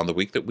Potomac on the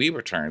week that we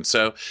return.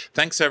 So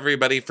thanks,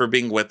 everybody, for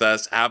being with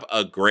us. Have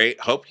a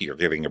hope you're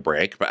getting a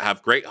break, but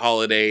have great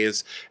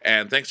holidays.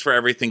 And thanks for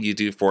everything you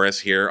do for us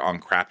here on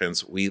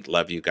Crappens. We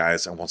love you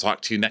guys, and we'll talk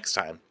to you next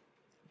time.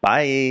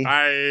 Bye.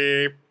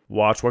 Bye.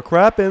 Watch What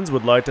Crappens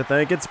would like to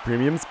thank its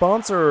premium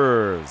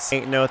sponsors.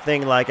 Ain't no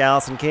thing like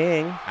Allison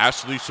King.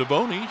 Ashley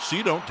Savoni,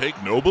 she don't take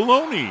no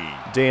baloney.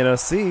 Dana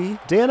C.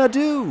 Dana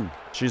Do.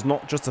 She's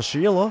not just a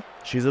Sheila,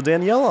 she's a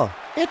Daniela.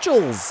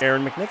 Itchels.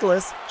 Aaron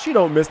McNicholas, she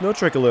don't miss no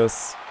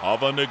trickolas.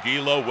 Hava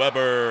Nagila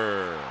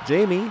Weber.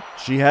 Jamie,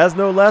 she has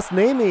no last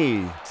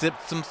namey.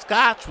 Sipped some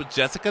scotch with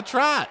Jessica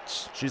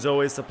Trotch. She's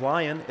always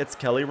supplying, it's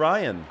Kelly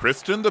Ryan.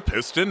 Kristen the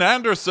Piston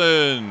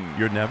Anderson.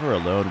 You're never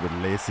alone with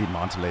Lacey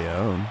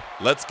Monteleone.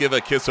 Let's give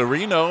a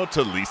kisserino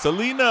to Lisa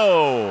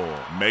Lino.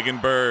 Megan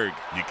Berg,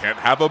 you can't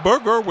have a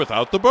burger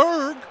without the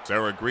Berg.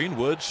 Sarah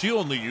Greenwood, she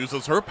only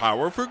uses her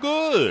power for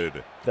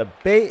good. The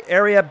Bay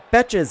Area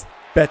Betches.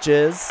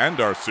 And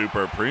our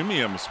super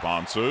premium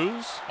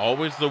sponsors.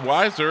 Always the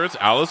wiser, it's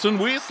Allison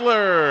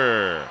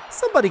Weisler.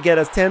 Somebody get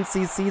us 10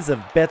 cc's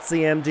of Betsy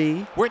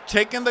MD. We're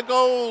taking the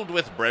gold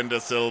with Brenda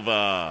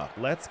Silva.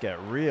 Let's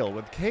get real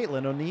with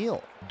Caitlin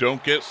O'Neill.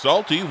 Don't get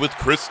salty with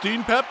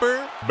Christine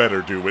Pepper.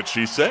 Better do what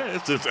she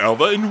says, it's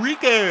Elva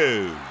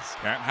Enriquez.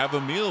 Can't have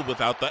a meal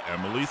without the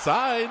Emily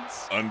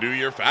Sides. Undo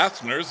your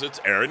fasteners, it's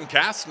Erin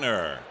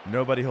Kastner.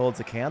 Nobody holds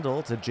a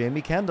candle to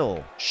Jamie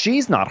Kendall.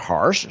 She's not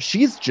harsh,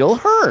 she's Jill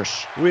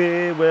Hirsch.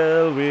 We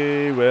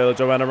will,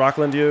 Joanna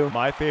Rockland you.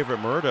 My favorite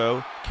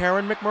Murdo,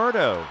 Karen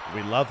McMurdo.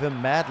 We love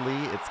him madly,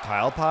 it's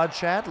Kyle Pod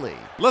Shadley.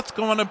 Let's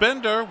go on a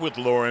bender with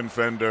Lauren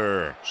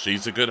Fender.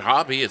 She's a good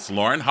hobby, it's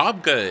Lauren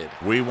Hobgood.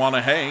 We want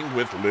to hang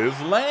with Liz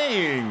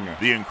Lang.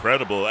 The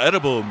incredible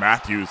edible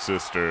Matthews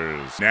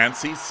sisters.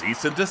 Nancy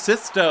Cease and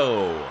Desisto.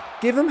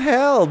 Give him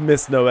hell,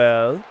 Miss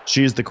Noel.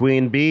 She's the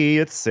queen bee,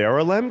 it's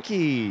Sarah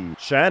Lemke.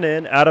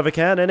 Shannon, out of a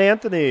cannon,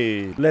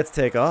 Anthony. Let's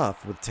take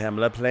off with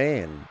Tamla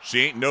Plain.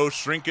 She ain't no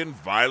shrinking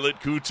Violet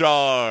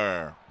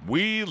Kuchar.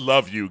 We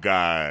love you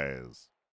guys.